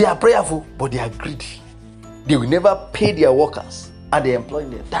 They are prayerful, but they are greedy. They will never pay their workers and they employ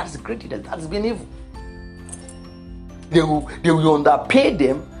them. That is greediness. That is being evil. They will underpay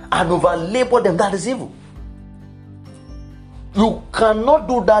them and over-labor them. That is evil. You cannot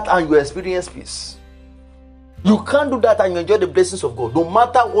do that and you experience peace. You can't do that and you enjoy the blessings of God. No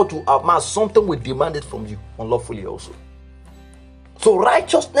matter what you amass, something will demand it from you unlawfully also. So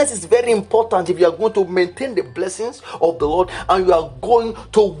righteousness is very important if you are going to maintain the blessings of the Lord and you are going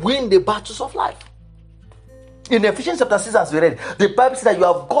to win the battles of life. In Ephesians chapter 6, as we read, the Bible says that you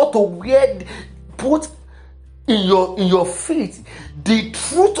have got to put in your feet the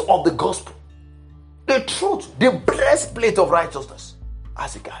truth of the gospel. The truth, the breastplate of righteousness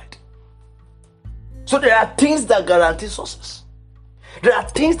as a guide. So there are things that guarantee success. There are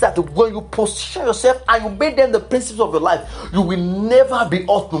things that when you position yourself and you make them the principles of your life, you will never be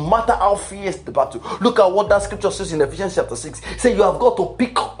off no matter how fierce the battle. Look at what that scripture says in Ephesians chapter 6. It says you have got to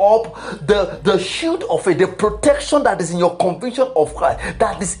pick up the shield of faith, the protection that is in your conviction of Christ,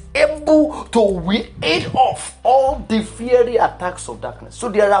 that is able to ward off all the fiery attacks of darkness. So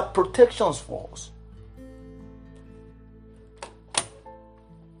there are protections for us.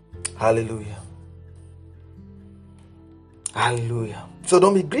 Hallelujah. Hallelujah. So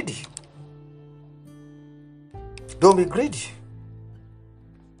don't be greedy. Don't be greedy.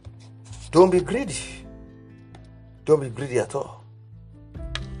 Don't be greedy. Don't be greedy at all.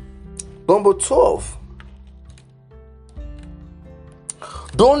 Number 12.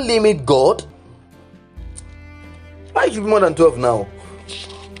 Don't limit God. Why should be more than 12 now?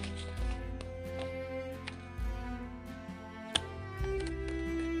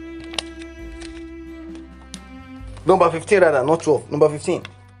 Number 15 rather, not 12. Number 15.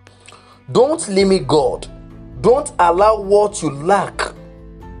 Don't limit God. Don't allow what you lack.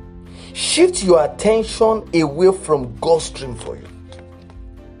 Shift your attention away from God's dream for you.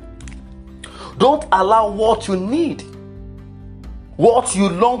 Don't allow what you need, what you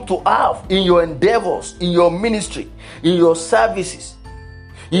long to have in your endeavors, in your ministry, in your services,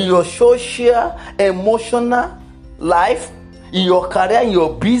 in your social, emotional life, in your career, in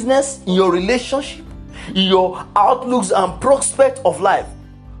your business, in your relationship, in your outlooks and prospect of life.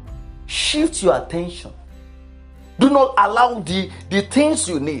 Shift your attention. Do not allow the things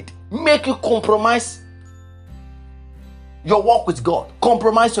you need make you compromise your walk with God,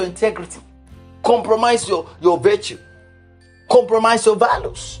 compromise your integrity, compromise your virtue, compromise your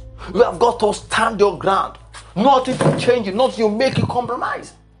values. You have got to stand your ground. Nothing to change you, nothing will make you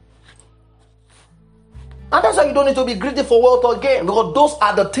compromise. And that's why you don't need to be greedy for wealth or gain, because those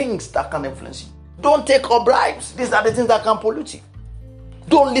are the things that can influence you. Don't take up bribes. These are the things that can pollute you.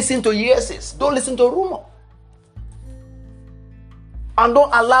 Don't listen to yeses. Don't listen to rumor. And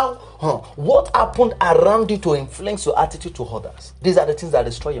don't allow what happened around you to influence your attitude to others. These are the things that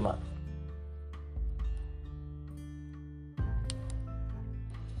destroy a man.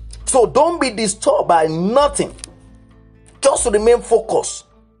 So don't be disturbed by nothing. Just remain focused.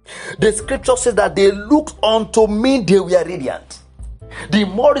 The scripture says that they looked unto me, they were radiant. The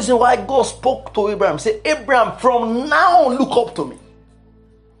more reason why God spoke to Abraham, say, Abraham, from now look up to me.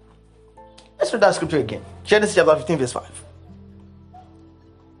 Let's read that scripture again. Genesis chapter 15 verse 5.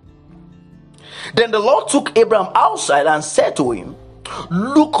 Then the Lord took Abraham outside and said to him,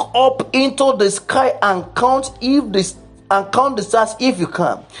 look up into the sky and count the stars if you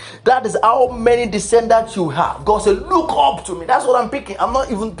can. That is how many descendants you have. God said, look up to me. That's what I'm picking. I'm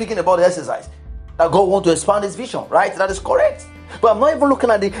not even picking about the exercise. That God wants to expand his vision, right? That is correct. But I'm not even looking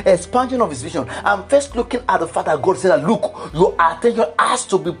at the expansion of his vision. I'm first looking at the fact that God said that, look, your attention has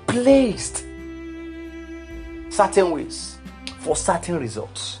to be placed certain ways for certain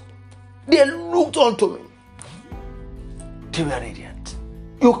results. They looked unto me. They were radiant.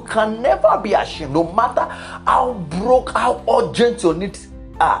 You can never be ashamed, no matter how broke, how urgent your needs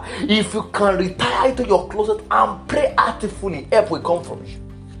are. If you can retire to your closet and pray actively, help will come from you.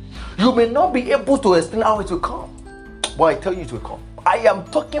 You may not be able to explain how it will come, but I tell you it will come. I am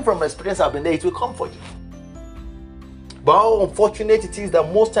talking from experience. I've been there. It will come for you. But how unfortunate it is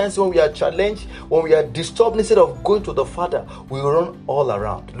that most times when we are challenged, when we are disturbed, instead of going to the Father, we run all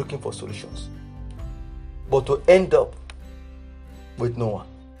around looking for solutions, but to end up with no one.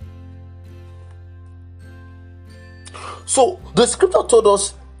 So the scripture told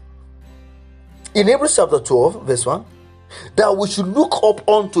us in Hebrews chapter 12 verse 1 that we should look up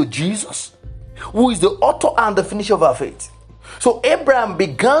unto Jesus, who is the author and the finisher of our faith. So Abraham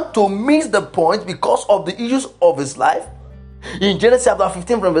began to miss the point because of the issues of his life in Genesis chapter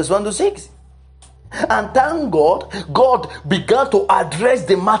 15 from verse 1 to 6. And thank God, God began to address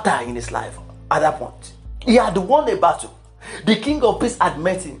the matter in his life at that point. He had won a battle. The king of peace had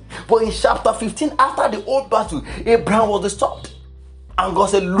met him. But in chapter 15, after the old battle, Abraham was disturbed. And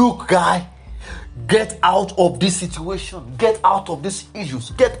God said, look, guy, get out of this situation. Get out of these issues.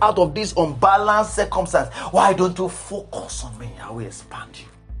 Get out of this unbalanced circumstance. Why don't you focus on me? I will expand you.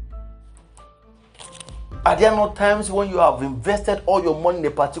 Are there not times when you have invested all your money in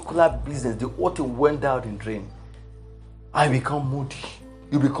a particular business, the whole thing went down in drain, and you become moody,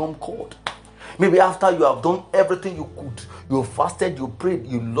 you become cold? Maybe after you have done everything you could, you fasted, you prayed,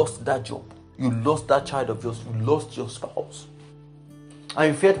 you lost that job, you lost that child of yours, you lost your spouse.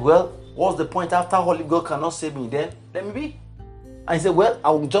 And you felt, well, what's the point? After Holy God cannot save me, then let me be. And you say, well,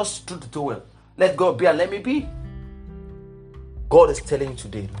 I will just do the towel. Let God be and let me be. God is telling you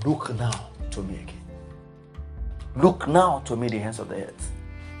today, look now to me again. Look now to me, the hands of the earth.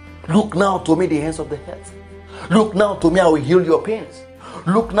 Look now to me, the hands of the earth. Look now to me, I will heal your pains.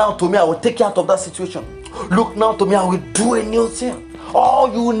 Look now to me, I will take you out of that situation. Look now to me, I will do a new thing.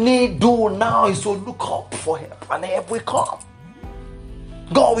 All you need do now is to look up for help, and help will come.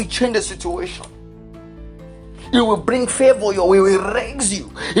 God will change the situation. He will bring favor your way. He will raise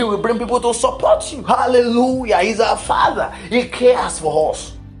you. He will bring people to support you. Hallelujah. He's our Father. He cares for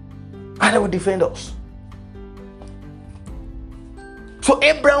us, and He will defend us. So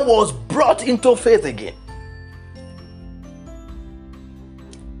Abraham was brought into faith again.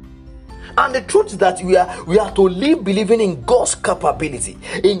 And the truth is that we are to live believing in God's capability,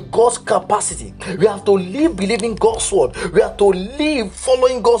 in God's capacity. We have to live believing God's word. We have to live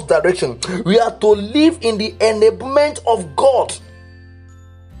following God's direction. We have to live in the enablement of God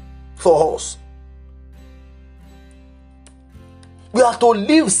for us. We have to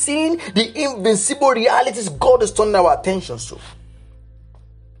live seeing the invincible realities God is turning our attentions to.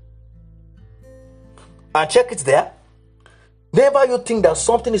 And check it there. Never you think that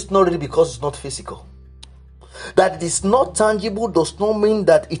something is not real because it's not physical. That it is not tangible does not mean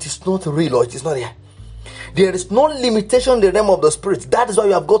that it is not real or it is not there. There is no limitation in the realm of the spirit. That is why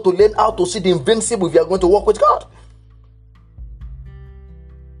you have got to learn how to see the invincible if you are going to walk with God.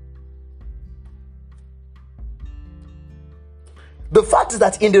 The fact is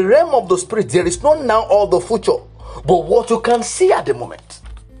that in the realm of the spirit, there is not now all the future, but what you can see at the moment.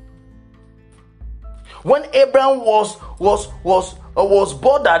 When Abraham was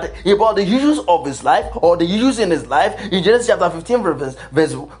bothered about the issues of his life or the issues in his life, in Genesis chapter 15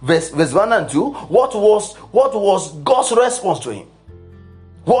 verse 1 and 2, what was God's response to him?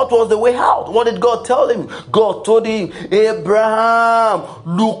 What was the way out? What did God tell him? God told him, Abraham,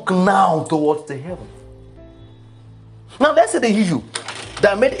 look now towards the heaven. Now let's say the issue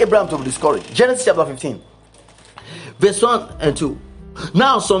that made Abraham to be discouraged. Genesis chapter 15 verse 1 and 2.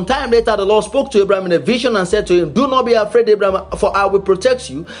 Now, sometime later, the Lord spoke to Abraham in a vision and said to him, do not be afraid, Abraham, for I will protect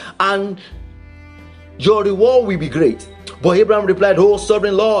you, and your reward will be great. But Abraham replied, oh,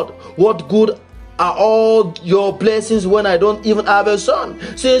 sovereign Lord, what good are all your blessings when I don't even have a son?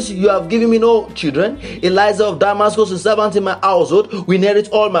 Since you have given me no children, Eliza of Damascus, a servant in my household, will inherit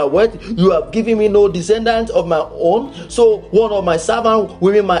all my wealth. You have given me no descendant of my own, so one of my servants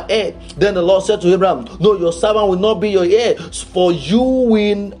will be my heir. Then the Lord said to Abraham, no, your servant will not be your heir, for you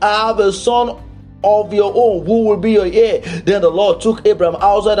will have a son of your own, who will be your heir? Then the Lord took Abraham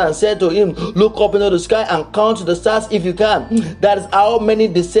outside and said to him, look up into the sky and count the stars if you can. That is how many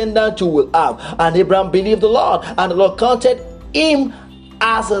descendants you will have. And Abraham believed the Lord, and the Lord counted him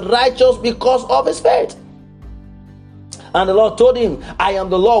as righteous because of his faith. And the Lord told him, I am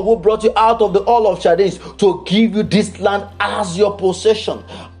the Lord who brought you out of the Ur of Chaldeans to give you this land as your possession.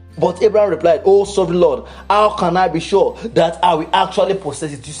 But Abraham replied, oh sovereign Lord, how can I be sure that I will actually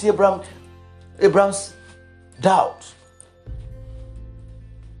possess it? You see Abraham's doubt.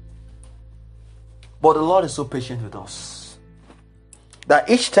 But the Lord is so patient with us that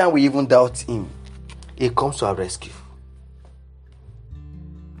each time we even doubt him, he comes to our rescue.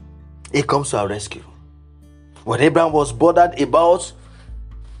 He comes to our rescue. When Abraham was bothered about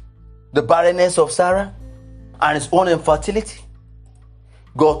the barrenness of Sarah and his own infertility,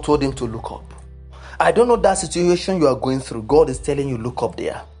 God told him to look up. I don't know that situation you are going through. God is telling you, look up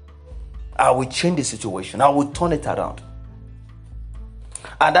there. I will change the situation. I will turn it around.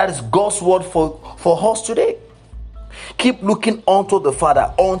 And that is God's word for us today. Keep looking unto the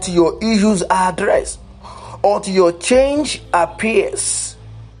Father until your issues are addressed, until your change appears,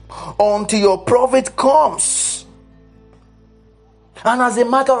 until your profit comes. And as a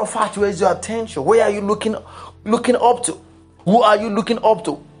matter of fact, where is your attention? Where are you looking up to? Who are you looking up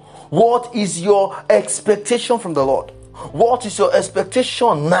to? What is your expectation from the Lord? What is your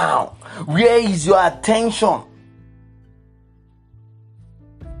expectation now? Where is your attention?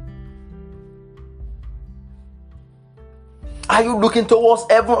 Are you looking towards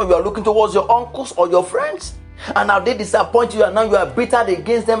heaven, or you are looking towards your uncles or your friends? And now they disappoint you, and now you are bitter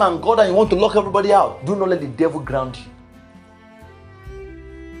against them and God, and you want to lock everybody out. Do not let the devil ground you.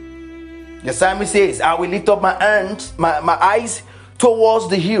 The psalmist says, I will lift up my eyes towards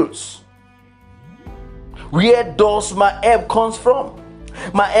the hills. Where does my help come from?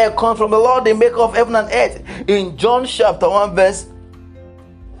 My help comes from the Lord, the maker of heaven and earth. In John chapter 1 verse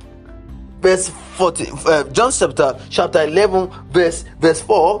 14, John chapter 11 verse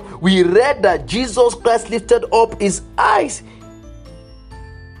 4, we read that Jesus Christ lifted up his eyes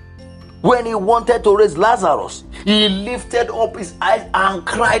when he wanted to raise Lazarus. He lifted up his eyes and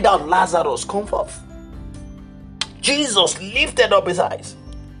cried out, Lazarus, come forth. Jesus lifted up his eyes.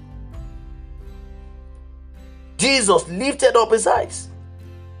 Jesus lifted up his eyes.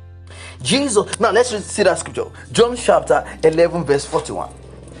 Jesus. Now let's see that scripture. John chapter 11 verse 41.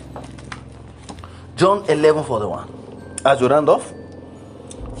 John 11:41. As we round off,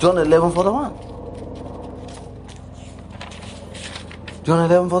 John 11:41. John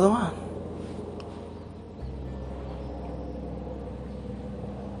 11:41.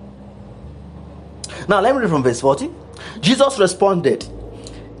 Now let me read from verse 40. Jesus responded,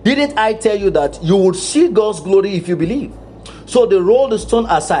 didn't I tell you that you would see God's glory if you believe? So they rolled the stone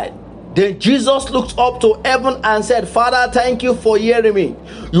aside. Then Jesus looked up to heaven and said, Father, thank you for hearing me.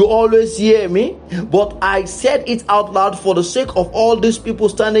 You always hear me, but I said it out loud for the sake of all these people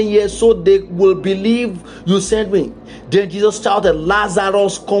standing here, so they will believe you sent me. Then Jesus shouted,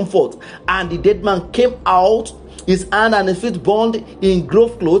 Lazarus, come forth. And the dead man came out, his hand and his feet bound in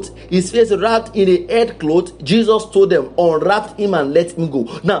grave clothes, his face wrapped in a head cloth. Jesus told them, unwrap him and let him go.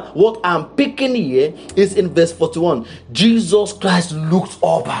 Now, what I'm picking here is in verse 41. Jesus Christ looked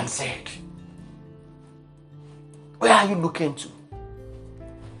up and said, where are you looking to?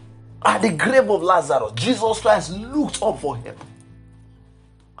 At the grave of Lazarus, Jesus Christ looked up for him.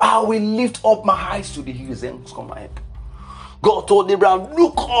 I will lift up my eyes to the hills and come my help. God told Abraham,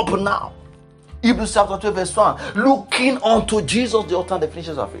 look up now. Hebrews chapter 12 verse 1, looking unto Jesus, the author and the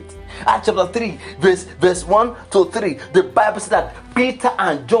finisher of faith. Acts chapter 3 verse 1 to 3, the Bible says that Peter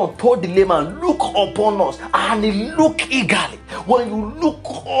and John told the layman, look upon us, and he looked eagerly. When you look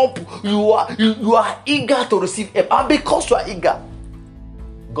up, you are eager to receive help, and because you are eager,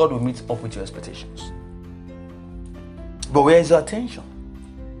 God will meet up with your expectations. But where is your attention?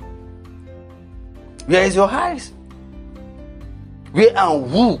 Where is your eyes? Where and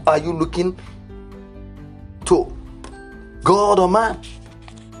who are you looking to? God or man?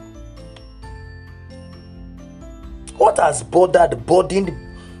 What has burdened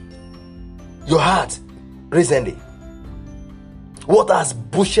your heart recently? What has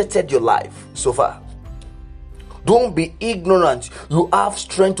bullshitted your life so far? Don't be ignorant. You have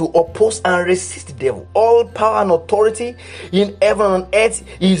strength to oppose and resist the devil. All power and authority in heaven and earth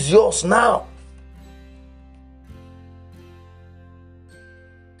is yours now.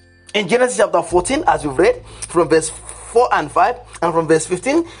 In Genesis chapter 14, as we've read, from verse 4 and 5, and from verse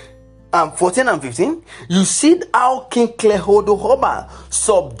 14 and 15, you see how King Jehoshaphat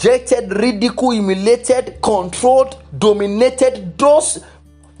subjected, ridiculed, humiliated, controlled, dominated those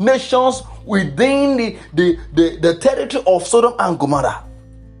nations within the territory of Sodom and Gomorrah.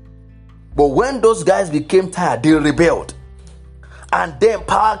 But when those guys became tired, they rebelled. And then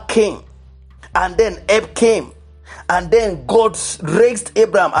power came. And then help came. And then God raised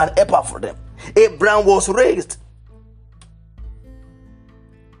Abraham and help for them. Abraham was raised.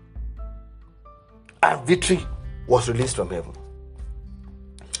 And victory was released from heaven.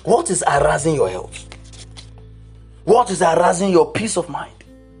 What is harassing your health? What is harassing your peace of mind?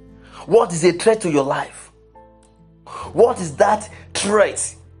 What is a threat to your life? What is that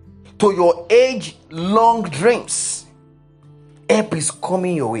threat to your age-long dreams? Help is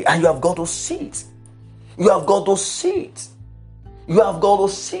coming your way, and you have got to see it. You have got to see it. You have got to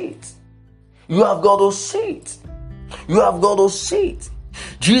see it. You have got to see it. You have got to see it.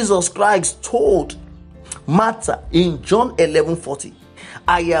 Jesus Christ told Martha in John 11:40,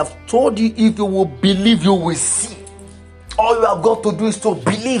 I have told you, if you will believe, you will see. All you have got to do is to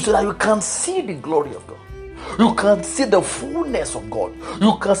believe so that you can see the glory of God. You can see the fullness of God.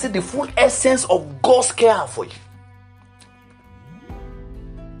 You can see the full essence of God's care for you.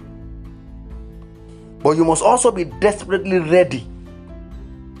 But you must also be desperately ready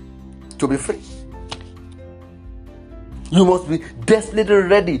to be free. You must be desperately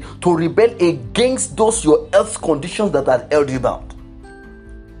ready to rebel against those your health conditions that have held you bound.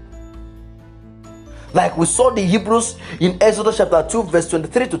 Like we saw the Hebrews in Exodus chapter 2 verse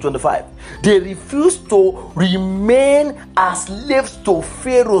 23 to 25. They refused to remain as slaves to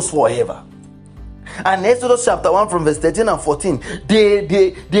Pharaoh forever. And Exodus chapter 1 from verse 13 and 14,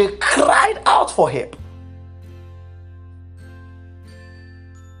 they cried out for help.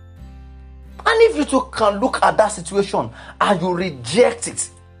 And if you too can look at that situation and you reject it,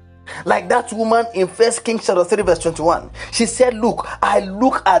 like that woman in 1 Kings chapter 3 verse 21, she said, look, I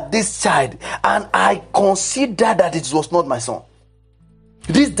look at this child and I consider that it was not my son.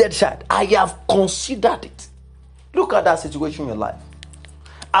 This dead child, I have considered it. Look at that situation in your life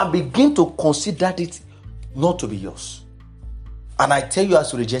and begin to consider it not to be yours. And I tell you,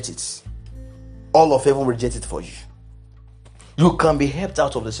 as you reject it, all of heaven will reject it for you. You can be helped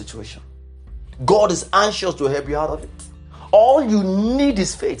out of the situation. God is anxious to help you out of it. All you need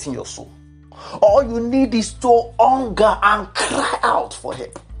is faith in your soul. All you need is to hunger and cry out for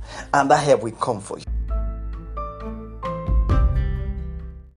help. And that help will come for you.